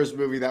Star Wars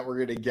movie that we're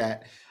going to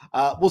get.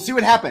 We'll see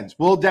what happens.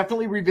 We'll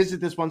definitely revisit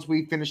this once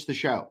we finish the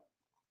show.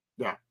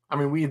 Yeah. I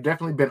mean, we've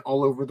definitely been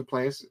all over the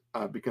place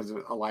because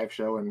of a live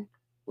show and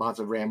lots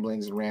of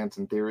ramblings and rants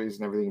and theories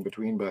and everything in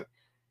between, but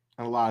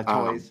and a lot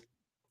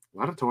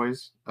of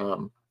toys.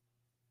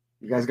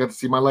 You guys got to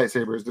see my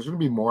lightsabers. There's going to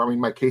be more. I mean,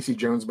 my Casey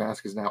Jones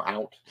mask is now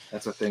out.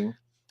 That's a thing.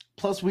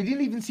 Plus, we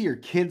didn't even see your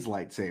kids'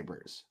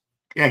 lightsabers.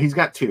 Yeah, he's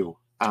got two.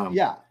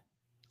 Yeah.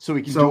 So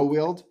we can dual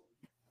wield?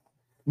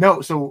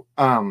 No, so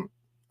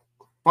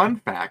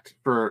fun fact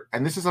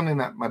and this is something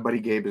that my buddy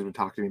Gabe has been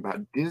talking to me about.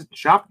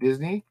 Shop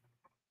Disney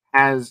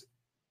has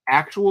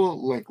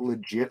actual, like,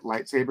 legit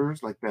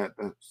lightsabers, like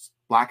the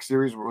Black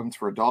Series ones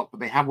for adults, but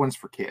they have ones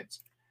for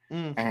kids.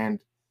 And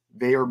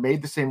they are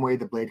made the same way.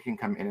 The blade can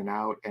come in and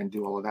out and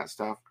do all of that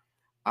stuff.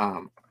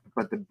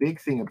 But the big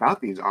thing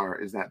about these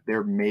is that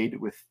they're made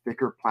with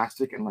thicker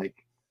plastic and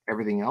like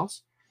everything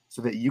else,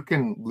 so that you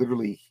can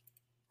literally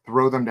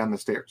throw them down the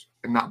stairs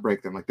and not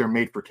break them. Like, they're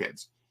made for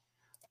kids.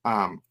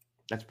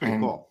 That's pretty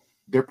cool.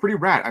 They're pretty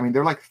rad. I mean,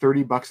 they're like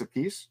 $30 a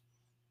piece.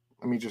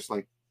 Let me just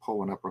like pull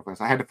one up real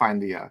fast. I had to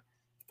find the. I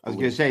was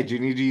gonna say, do you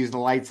need to use the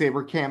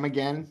lightsaber cam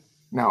again?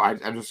 No,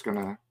 I'm just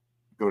gonna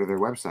go to their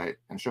website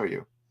and show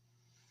you.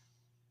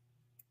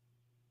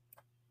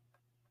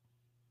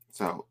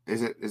 So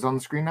is it on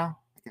the screen now?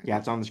 Yeah,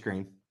 it's on the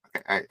screen.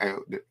 Okay,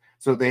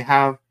 so they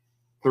have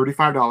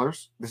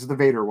 $35. This is the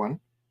Vader one.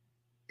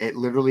 It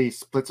literally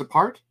splits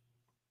apart.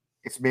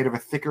 It's made of a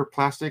thicker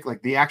plastic,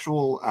 like the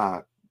actual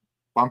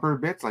bumper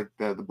bits, like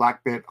the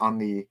black bit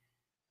on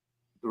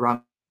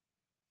around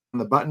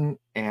the button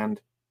and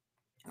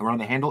around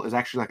the handle is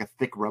actually like a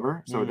thick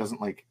rubber, so it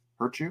doesn't like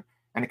hurt you.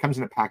 And it comes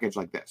in a package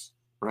like this,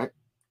 right?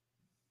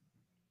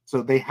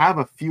 So they have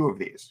a few of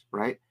these,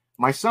 right?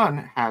 My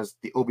son has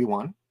the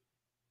Obi-Wan.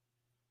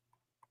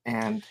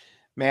 And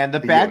man, the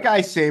bad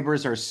guy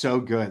sabers are so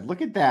good.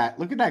 Look at that.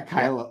 Look at that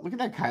Kylo. Yeah. Look at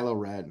that Kylo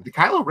Ren. The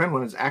Kylo Ren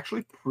one is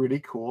actually pretty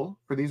cool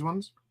for these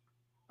ones.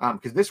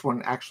 Because this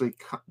one actually,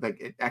 like,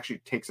 it actually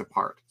takes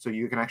apart, so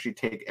you can actually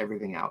take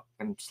everything out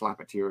and slap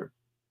it to your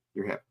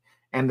hip.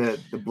 And the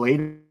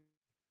blade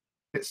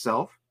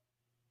itself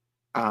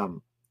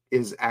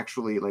is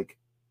actually like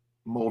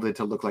molded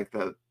to look like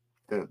the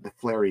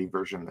flary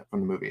version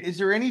from the movie. Is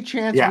there any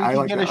chance we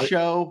can get a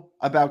show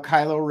about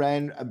Kylo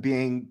Ren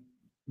being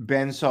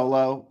Ben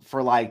Solo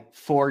for like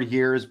 4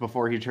 years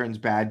before he turns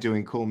bad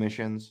doing cool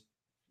missions?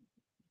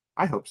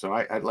 I hope so.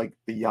 I like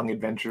the young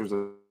adventures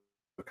of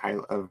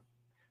Kylo.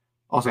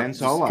 Also, Ben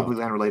Solo.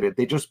 Completely unrelated.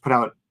 They just put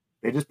out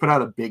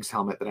a Biggs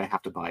helmet that I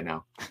have to buy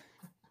now.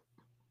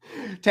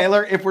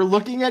 Taylor, if we're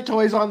looking at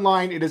toys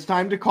online, it is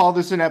time to call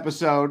this an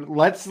episode.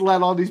 Let's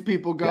let all these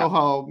people go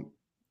home.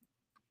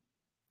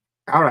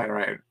 All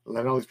right.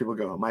 Let all these people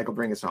go home. Michael,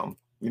 bring us home.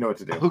 You know what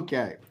to do.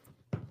 Okay.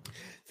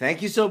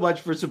 Thank you so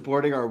much for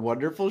supporting our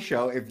wonderful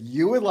show. If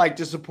you would like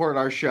to support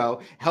our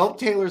show, help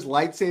Taylor's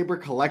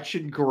lightsaber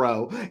collection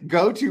grow,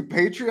 go to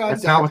patreon.com.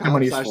 That's not what the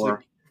money's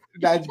for.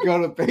 Guys, go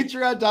to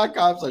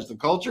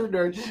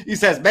patreon.com/theculturenerd. He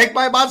says, make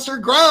my monster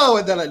grow.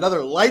 And then another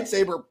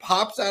lightsaber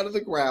pops out of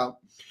the ground.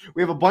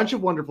 We have a bunch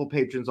of wonderful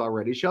patrons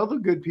already. Show the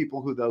good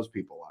people who those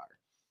people are.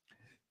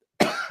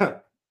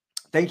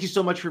 Thank you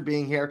so much for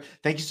being here.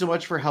 Thank you so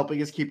much for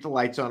helping us keep the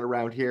lights on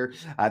around here.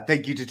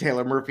 Thank you to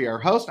Taylor Murphy, our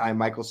host. I'm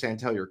Michael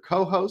Santel, your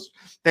co-host.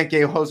 Thank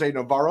you, Jose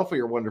Navarro, for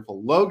your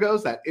wonderful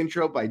logos. That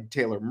intro by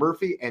Taylor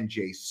Murphy and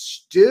Jay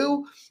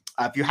Stu.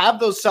 If you have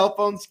those cell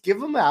phones, give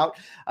them out.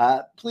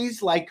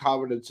 Please like,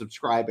 comment, and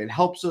subscribe. It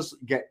helps us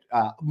get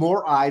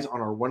more eyes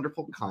on our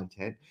wonderful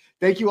content.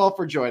 Thank you all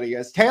for joining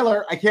us.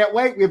 Taylor, I can't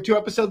wait. We have 2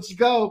 episodes to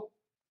go.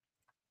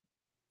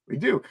 We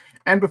do.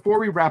 And before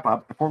we wrap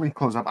up, before we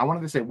close up, I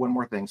wanted to say one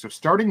more thing. So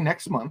starting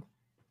next month,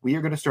 we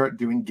are going to start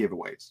doing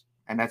giveaways.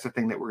 And that's the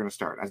thing that we're going to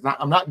start.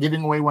 I'm not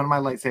giving away one of my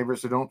lightsabers,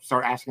 so don't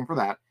start asking for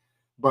that.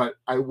 But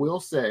I will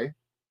say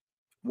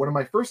one of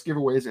my first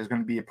giveaways is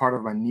going to be a part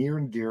of my near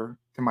and dear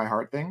to my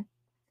heart thing.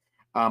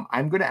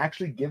 I'm going to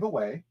actually give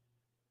away.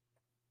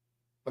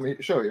 Let me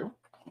show you.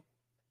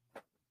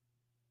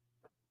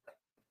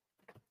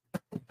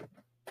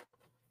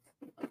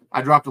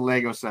 I dropped a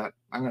Lego set.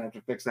 I'm going to have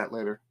to fix that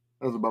later.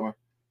 That was a bummer.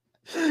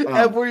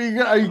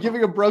 Are you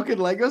giving a broken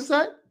Lego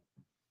set?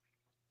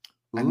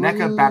 A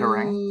NECA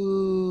Batarang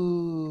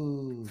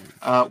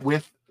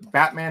with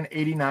Batman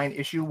 89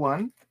 issue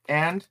 1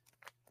 and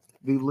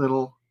the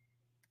little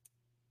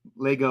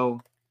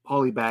Lego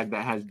poly bag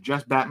that has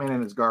just Batman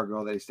and his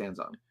gargoyle that he stands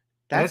on.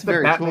 That's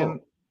very Batman,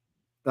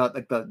 cool.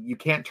 The you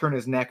can't turn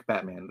his neck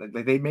Batman.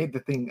 They made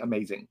the thing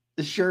amazing.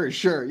 Sure.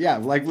 Yeah,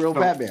 like real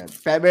Batman.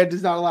 Batman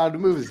is not allowed to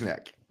move his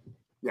neck.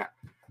 Yeah.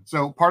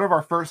 So part of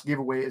our first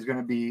giveaway is going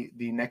to be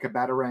the NECA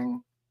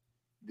Batarang,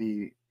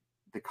 the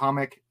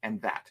comic,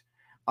 and that.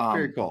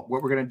 Very cool.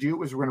 What we're going to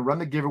do is we're going to run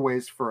the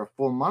giveaways for a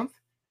full month.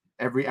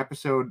 Every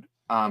episode,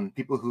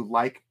 people who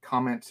like,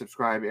 comment,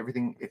 subscribe,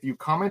 everything. If you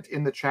comment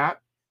in the chat,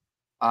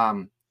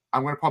 I'm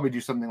going to probably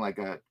do something like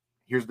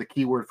here's the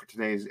keyword for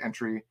today's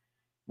entry.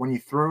 When you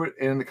throw it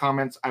in the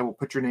comments, I will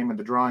put your name in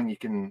the drawing. You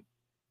can,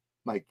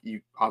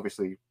 you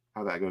obviously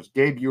how that goes.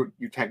 Gabe, you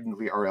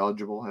technically are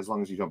eligible as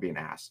long as you don't be an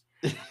ass.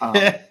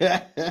 But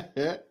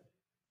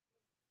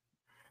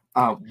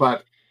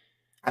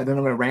and then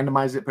I'm going to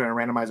randomize it, put it in a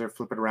randomizer,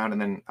 flip it around,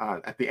 and then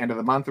at the end of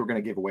the month, we're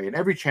going to give away. And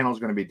every channel is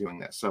going to be doing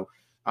this. So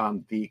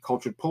the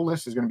Cultured Pull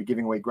List is going to be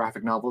giving away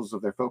graphic novels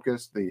of their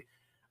focus. The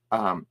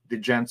The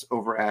gents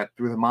over at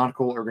Through the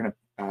Monocle are going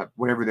to,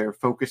 whatever their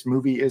focus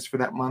movie is for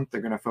that month,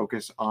 they're going to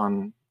focus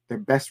on their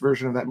best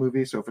version of that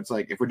movie. So if it's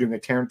like, if we're doing a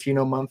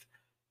Tarantino month,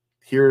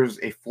 here's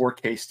a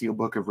 4K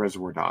steelbook of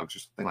Reservoir Dogs or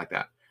something like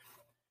that.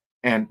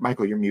 And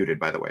Michael, you're muted,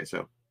 by the way.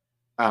 So,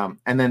 and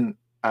then.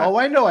 Oh,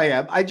 I know I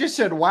am. I just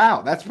said,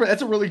 wow, that's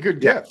a really good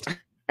gift.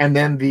 And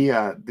then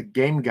the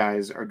game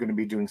guys are going to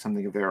be doing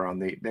something of their own.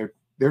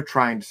 They're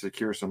trying to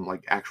secure some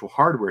like actual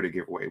hardware to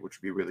give away,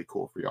 which would be really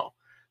cool for y'all.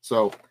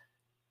 So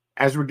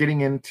as we're getting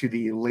into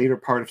the later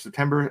part of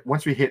September,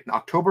 once we hit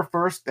October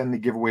 1st, then the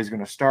giveaway is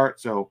going to start.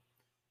 So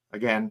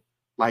again,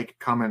 like,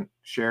 comment,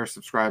 share,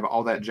 subscribe,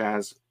 all that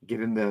jazz.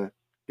 Get in the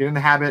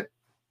habit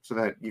so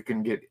that you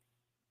can get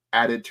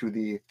added to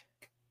the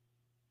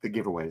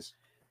giveaways.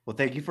 Well,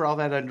 thank you for all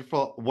that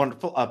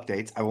wonderful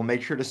updates. I will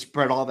make sure to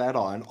spread all that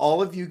on.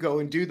 All of you go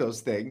and do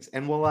those things,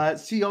 and we'll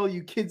see all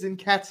you kids and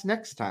cats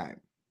next time.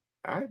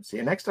 All right. See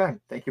you next time.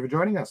 Thank you for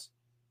joining us.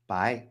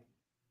 Bye.